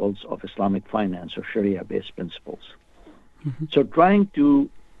principles of Islamic finance or Sharia-based principles. So trying to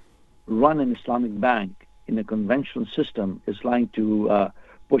run an Islamic bank in a conventional system is like to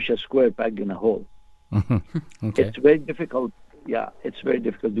push a square peg in a hole. It's very difficult. Yeah, it's very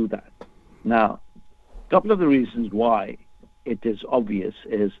difficult to do that. Now, a couple of the reasons why it is obvious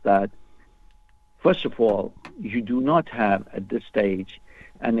is that, first of all, you do not have at this stage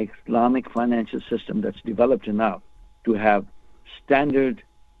an Islamic financial system that's developed enough to have standard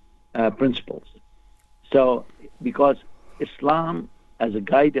principles. So, because Islam as a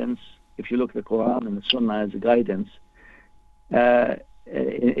guidance, if you look at the Quran and the Sunnah as a guidance,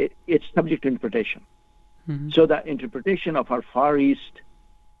 it's subject to interpretation. So that interpretation of our Far East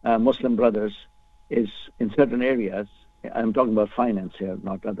Muslim brothers is, in certain areas, I'm talking about finance here,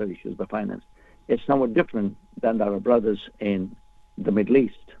 not other issues, but finance, it's somewhat different than our brothers in the Middle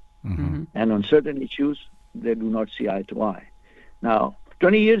East. And on certain issues, they do not see eye to eye. Now,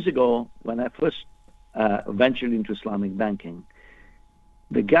 20 years ago, when I first ventured into Islamic banking,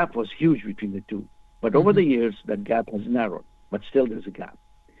 the gap was huge between the two. But over the years, that gap has narrowed, but still there's a gap.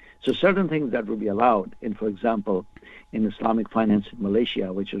 So certain things that would be allowed in, for example, in Islamic finance in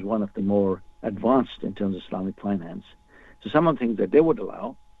Malaysia, which is one of the more advanced in terms of Islamic finance. So some of the things that they would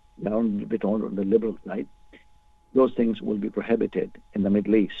allow, they're a bit on the liberal side, those things will be prohibited in the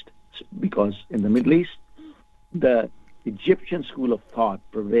Middle East. Because in the Middle East, the Egyptian school of thought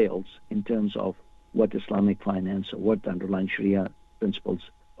prevails in terms of what Islamic finance or what the underlying Sharia principles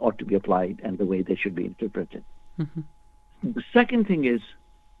ought to be applied and the way they should be interpreted. The second thing is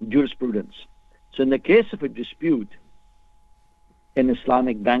jurisprudence. So in the case of a dispute in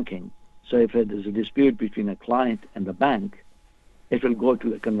Islamic banking, so if there's a dispute between a client and the bank, it will go to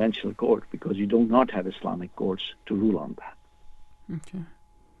the conventional court because you do not have Islamic courts to rule on that.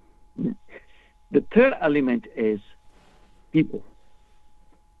 The third element is people.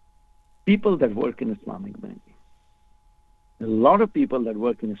 People that work in Islamic banking. A lot of people that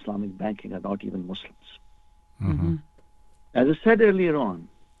work in Islamic banking are not even Muslims. As I said earlier on,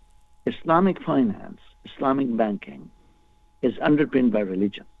 Islamic finance, Islamic banking is underpinned by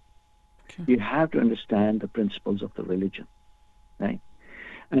religion. You have to understand the principles of the religion, right?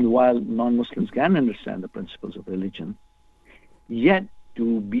 And while non-Muslims can understand the principles of religion, yet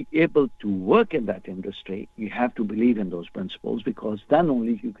to be able to work in that industry, you have to believe in those principles, because then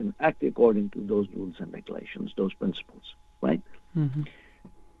only you can act according to those rules and regulations, those principles, right? Mm-hmm.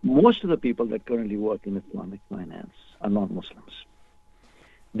 Most of the people that currently work in Islamic finance are non-Muslims.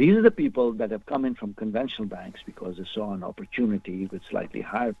 These are the people that have come in from conventional banks because they saw an opportunity with slightly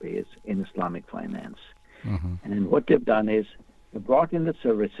higher pays in Islamic finance. Mm-hmm. And what they've done is they brought in the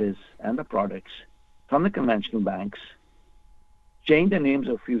services and the products from the conventional banks, changed the names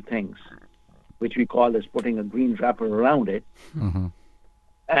of a few things, which we call as putting a green wrapper around it, Mm-hmm.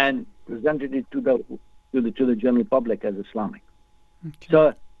 and presented it to the general public as Islamic. Okay.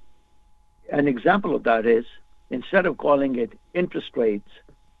 So an example of that is, instead of calling it interest rates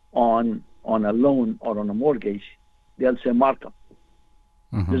on a loan or on a mortgage, they'll say markup.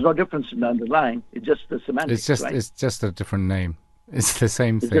 Mm-hmm. There's no difference in the underlying. It's just the semantics, right? It's just a different name. It's the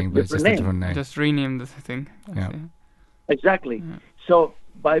same It's thing, just but it's just different a different name. Just rename the thing. Yeah. Exactly. So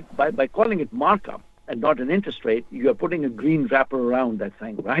by calling it markup and not an interest rate, you are putting a green wrapper around that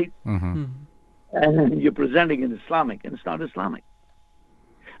thing, right? Mm-hmm. And then you're presenting it Islamic, and it's not Islamic.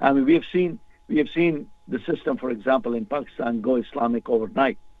 I mean, we have seen the system, for example, in Pakistan go Islamic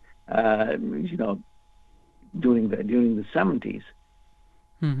overnight. During the 70s,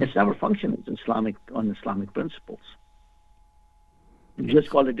 Mm-hmm. it's never functioned as Islamic on Islamic principles. You just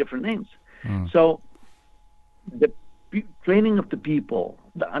call it different names. Mm. So the training of the people,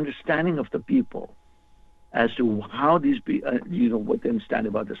 the understanding of the people as to how these what they understand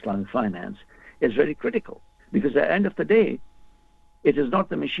about Islamic finance is very critical, because at the end of the day, it is not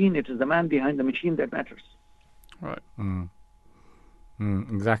the machine, it is the man behind the machine that matters. Right.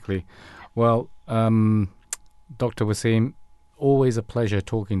 Exactly. Well, Dr. Waseem, always a pleasure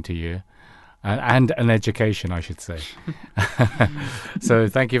talking to you, and an education, I should say. So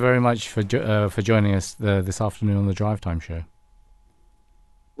thank you very much for joining us this afternoon on the Drive Time Show.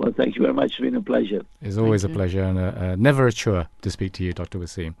 Well, thank you very much. It's been a pleasure. It's always a pleasure, and never a chore to speak to you, Dr.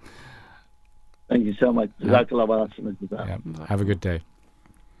 Waseem. Thank you so much. Yeah. Yeah. Have a good day.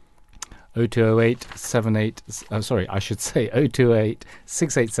 0208 78, sorry, I should say 028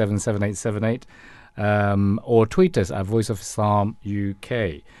 687 7878, or tweet us at Voice of Islam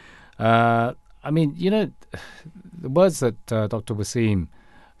UK. I mean, the words that Dr. Waseem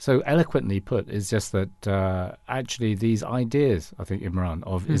so eloquently put is just that actually these ideas, I think, Imran,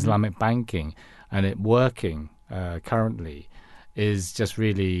 of Islamic banking and it working currently is just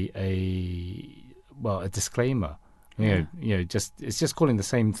really a disclaimer. It's just calling the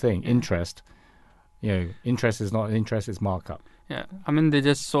same thing, interest. Interest is not interest, it's markup. Yeah, I mean, they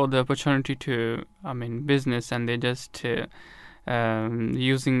just saw the opportunity to, business, and they just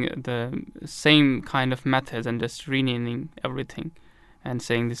using the same kind of methods and just renaming everything and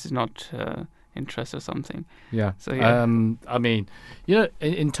saying this is not interest or something. Yeah. So, yeah. I mean,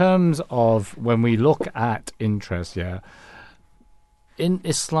 in terms of when we look at interest, in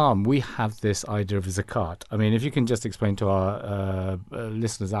Islam, we have this idea of zakat. I mean, if you can just explain to our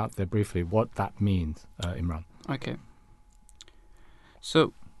listeners out there briefly what that means, Imran. Okay.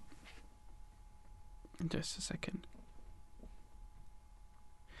 So, just a second.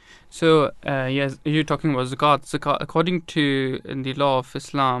 So, yes, you're talking about zakat. Zakat, according to the law of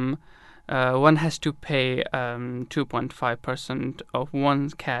Islam, one has to pay 2.5% of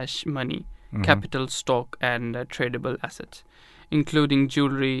one's cash money, capital, stock, and tradable assets, including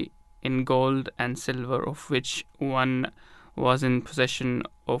jewelry in gold and silver, of which one was in possession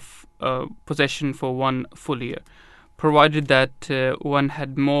for one full year, provided that one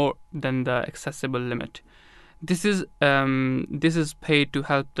had more than the accessible limit. This is paid to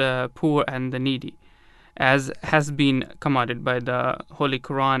help the poor and the needy, as has been commanded by the Holy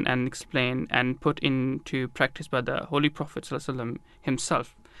Quran and explained and put into practice by the Holy Prophet ﷺ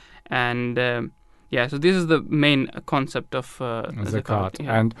himself. And so this is the main concept of zakat.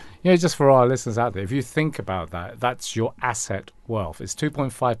 Yeah. And just for our listeners out there, if you think about that, that's your asset wealth. It's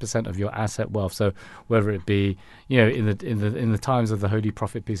 2.5% of your asset wealth. So whether it be in the times of the Holy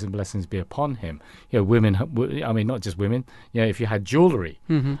Prophet, peace and blessings be upon him, women. I mean, not just women. If you had jewelry,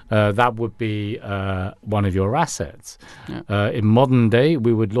 that would be one of your assets. Yeah. In modern day,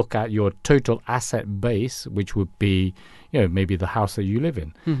 we would look at your total asset base, which would be maybe the house that you live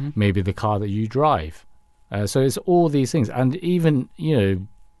in, maybe the car that you drive. So it's all these things. And even,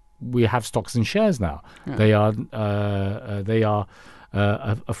 we have stocks and shares now. Yeah. They are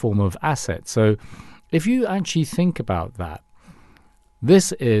a form of asset. So if you actually think about that,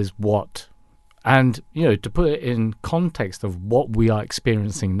 this is what, and, to put it in context of what we are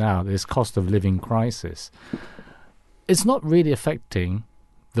experiencing now, this cost of living crisis, it's not really affecting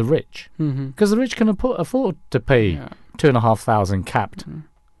the rich, because the rich can afford to pay 2,500 capped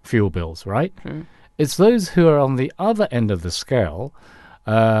fuel bills, right? Okay. It's those who are on the other end of the scale,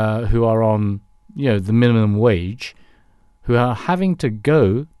 who are on the minimum wage, who are having to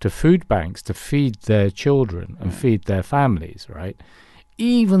go to food banks to feed their children and feed their families, right?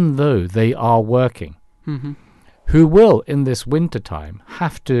 Even though they are working, who will, in this winter time,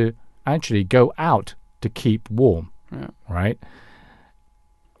 have to actually go out to keep warm, right?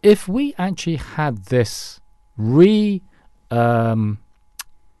 If we actually had this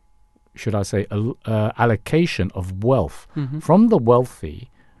allocation of wealth from the wealthy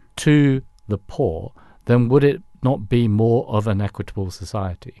to the poor, then would it not be more of an equitable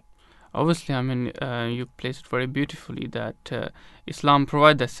society? Obviously, I mean, you placed it very beautifully that Islam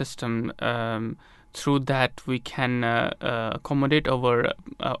provides that system through that we can accommodate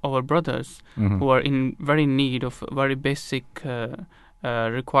our brothers who are in very need of very basic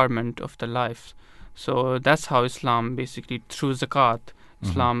requirement of the life. So that's how Islam basically, through zakat,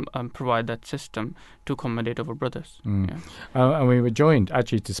 Islam provide that system to accommodate our brothers. And we were joined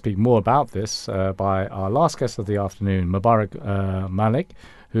actually to speak more about this by our last guest of the afternoon, Mubarak Malik,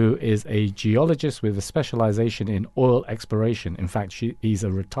 who is a geologist with a specialization in oil exploration. In fact, he's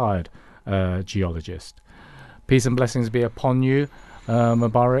a retired geologist. Peace and blessings be upon you,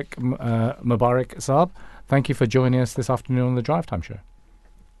 Mubarak Saab. Thank you for joining us this afternoon on the Drive Time Show.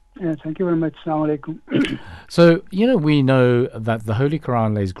 Yeah, thank you very much. Assalamu alaikum. So, we know that the Holy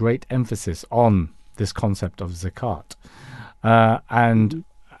Quran lays great emphasis on this concept of zakat and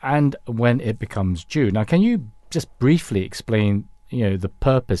when it becomes due. Now, can you just briefly explain, the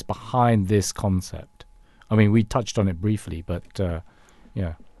purpose behind this concept? I mean, we touched on it briefly, but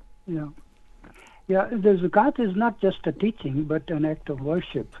yeah. Yeah, the zakat is not just a teaching, but an act of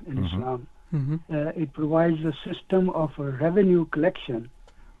worship in Islam. It provides a system of a revenue collection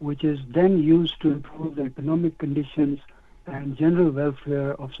which is then used to improve the economic conditions and general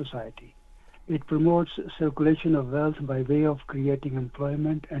welfare of society. It promotes circulation of wealth by way of creating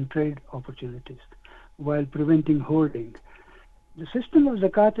employment and trade opportunities, while preventing hoarding. The system of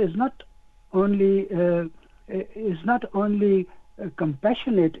zakat is not only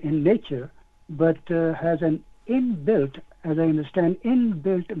compassionate in nature, but has an inbuilt, as I understand,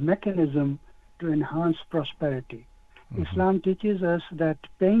 mechanism to enhance prosperity. Islam teaches us that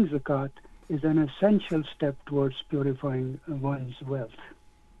paying zakat is an essential step towards purifying one's wealth.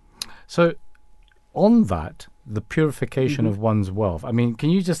 So, on that, the purification of one's wealth, I mean, can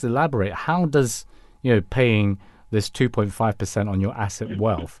you just elaborate? How does, paying this 2.5% on your asset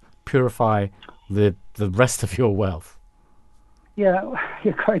wealth purify the rest of your wealth? Yeah,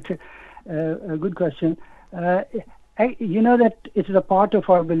 you're quite a good question. You know that it is a part of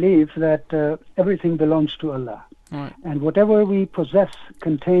our belief that everything belongs to Allah. Right. And whatever we possess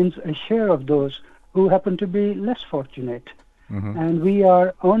contains a share of those who happen to be less fortunate. And we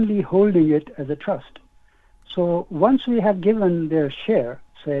are only holding it as a trust. So once we have given their share,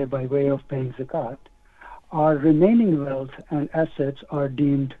 say by way of paying zakat, our remaining wealth and assets are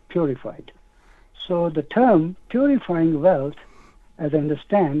deemed purified. So the term purifying wealth, as I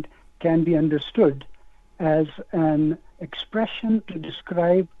understand, can be understood as an expression to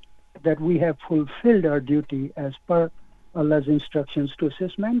describe that we have fulfilled our duty as per Allah's instructions to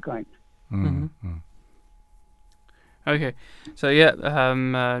assist mankind. Okay, so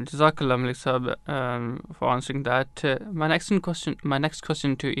Jazakallah Malik Sahab for answering that. My next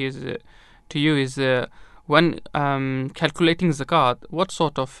question to you is when calculating zakat, what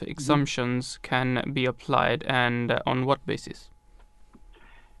sort of exemptions can be applied and on what basis?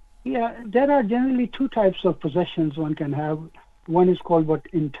 Yeah, there are generally two types of possessions one can have. One is called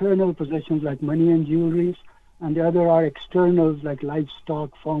internal possessions like money and jewelries, and the other are externals like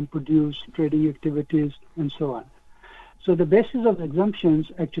livestock, farm produce, trading activities, and so on. So the basis of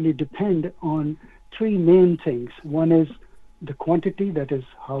exemptions actually depend on three main things. One is the quantity, that is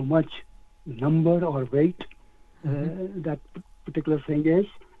how much number or weight that particular thing is,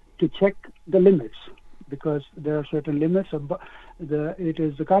 to check the limits, because there are certain limits.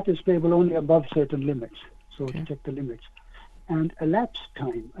 Zakat is payable only above certain limits, so to check the limits. And elapsed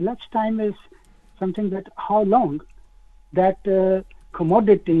time. Elapsed time is something that how long that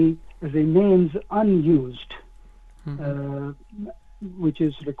commodity remains unused, which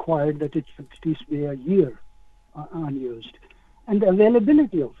is required that it should at least be a year unused. And the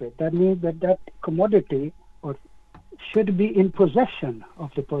availability of it, that means that commodity should be in possession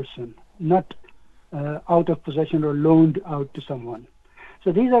of the person, not out of possession or loaned out to someone.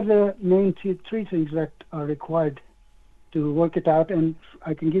 So these are the main three things that are required to work it out. And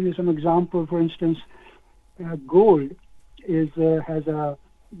I can give you some example. For instance, gold has a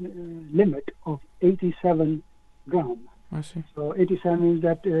limit of 87 gram. I see. So 87 means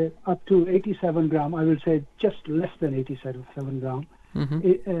that up to 87 gram, I will say just less than 87 gram,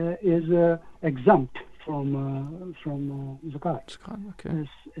 is exempt from zakat. Okay.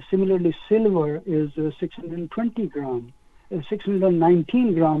 Similarly, silver is 620 gram.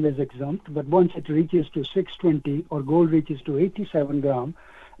 619 gram is exempt, but once it reaches to 620 or gold reaches to 87 gram,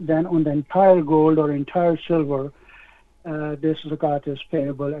 then on the entire gold or entire silver, this zakat is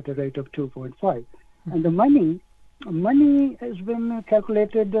payable at a rate of 2.5. And the money has been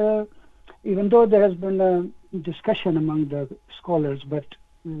calculated, even though there has been a discussion among the scholars, but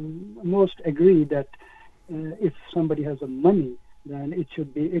most agree that if somebody has a money, then it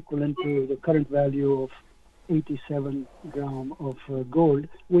should be equivalent to the current value of 87 gram of gold,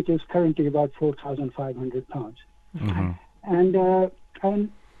 which is currently about 4,500 pounds. Mm-hmm. And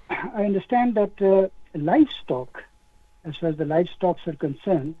I understand that livestock, as far as the livestock are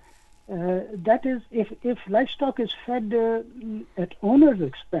concerned, that is, if livestock is fed at owner's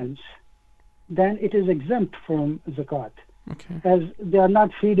expense, then it is exempt from zakat, as they are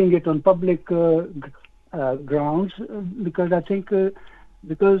not feeding it on public grounds, because I think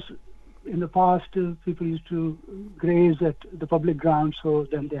because in the past people used to graze at the public grounds, so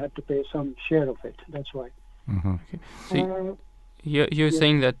then they had to pay some share of it. That's why. Mm-hmm. So you're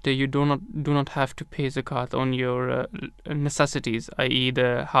saying that you do not have to pay zakat on your necessities, i.e.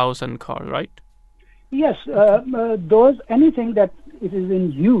 the house and car, right? Yes, anything that it is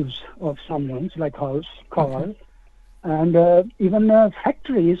in use of someone's, like house, car, and even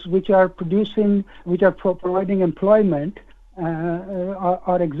factories which are producing, which are providing employment,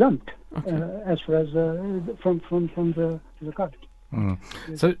 are exempt as far as from the zakat. Mm.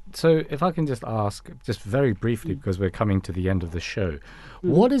 So if I can just ask, just very briefly, because we're coming to the end of the show,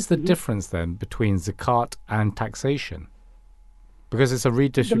 what is the difference then between zakat and taxation? Because it's a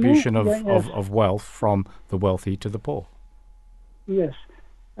redistribution of wealth from the wealthy to the poor. Yes.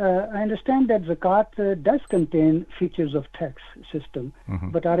 I understand that zakat does contain features of tax system,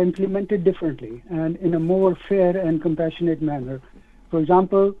 but are implemented differently and in a more fair and compassionate manner. For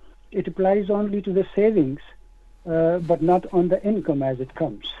example, it applies only to the savings, but not on the income as it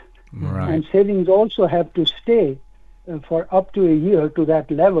comes. Right. And savings also have to stay for up to a year to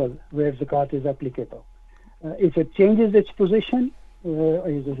that level where zakat is applicable. If it changes its position,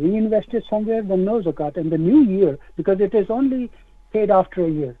 is reinvested somewhere, then no zakat. And the new year, because it is only paid after a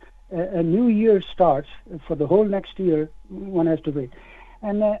year, a new year starts. For the whole next year, one has to wait.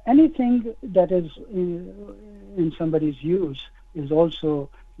 And anything that is in somebody's use is also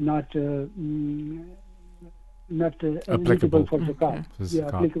not eligible for zakat. Okay.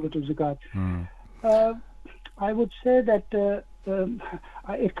 Applicable to zakat. I would say that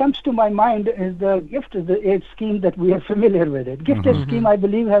it comes to my mind is the gift aid scheme that we are familiar with. It gift aid scheme, I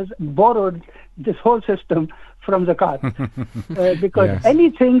believe, has borrowed this whole system from zakat, because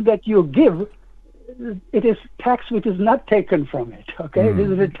anything that you give, it is tax which is not taken from it. Okay, it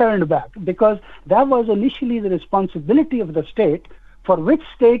is returned back, because that was initially the responsibility of the state, for which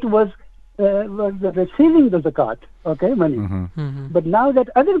state was receiving the zakat, money. But now that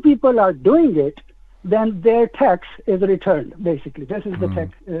other people are doing it, then their tax is returned, basically. This is the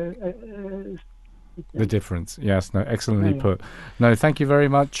tax. The difference. Yes, no, excellently put. No, thank you very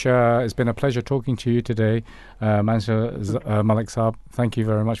much. It's been a pleasure talking to you today, Mansur Malik Saab. Thank you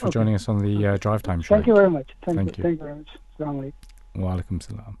very much for joining us on the Drive Time Show. Thank you very much. Thank you. Thank you very much. Assalamu alaikum. Wa alaikum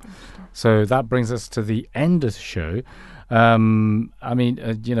salam. So that brings us to the end of the show. I mean,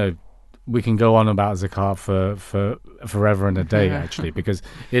 we can go on about zakat for forever and a day, actually, because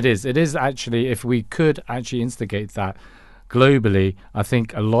it is actually, if we could actually instigate that globally, I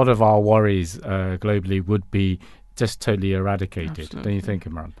think a lot of our worries globally would be just totally eradicated. Absolutely. Don't you think,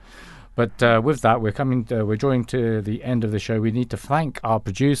 Imran? But with that, we're drawing to the end of the show. We need to thank our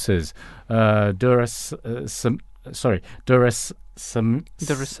producers, Duras Sami,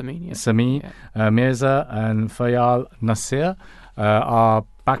 Mirza and Fayal Nasir, our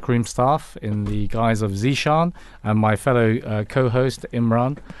backroom staff in the guise of Zishan, and my fellow co-host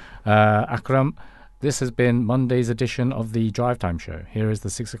Imran Akram. This has been Monday's edition of the Drive Time Show. Here is the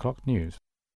 6 o'clock news.